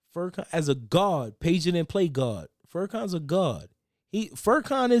 Furkan as a guard, Peja didn't play guard. Furkan's a guard.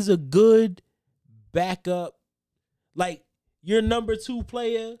 Furkan is a good backup. Like your number 2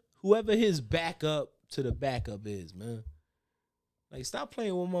 player, whoever his backup to the backup is, man. Like stop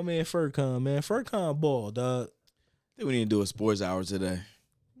playing with my man Furkan, man. Furkan ball, dog. I think we need to do a sports hour today.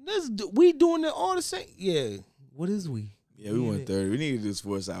 We doing it all the same. Yeah. What is we? Yeah, we went 30. We need to do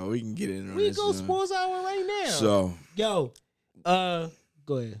sports hour. We can get in on we this. Go sports hour right now. So, yo,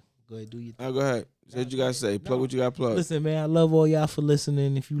 go ahead. Do your thing. Go ahead. Say what you gotta say. Plug what you gotta plug. Listen, man, I love all y'all for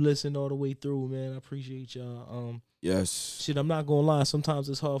listening. If you listen all the way through, man, I appreciate y'all. Yes. Shit, I'm not gonna lie. Sometimes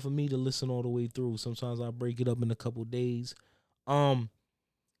it's hard for me to listen all the way through. Sometimes I break it up in a couple days. We're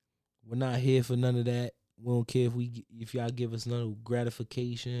not here for none of that. We don't care if y'all give us none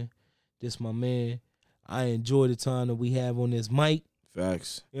gratification. This my man. I enjoy the time that we have on this mic.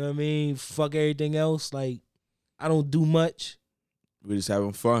 Facts. You know what I mean? Fuck everything else. Like, I don't do much. We just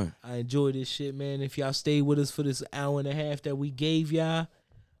having fun. I enjoy this shit, man. If y'all stay with us for this hour and a half that we gave y'all,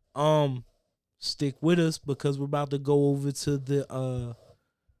 stick with us because we're about to go over to the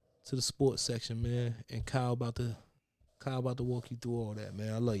sports section, man. And Kyle about to walk you through all that,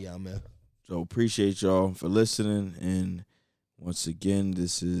 man. I love y'all, man. So appreciate y'all for listening. And once again,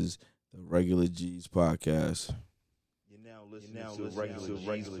 this is the Regular G's podcast. You're now listening to Regular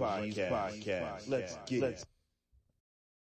G's podcast. Let's get it.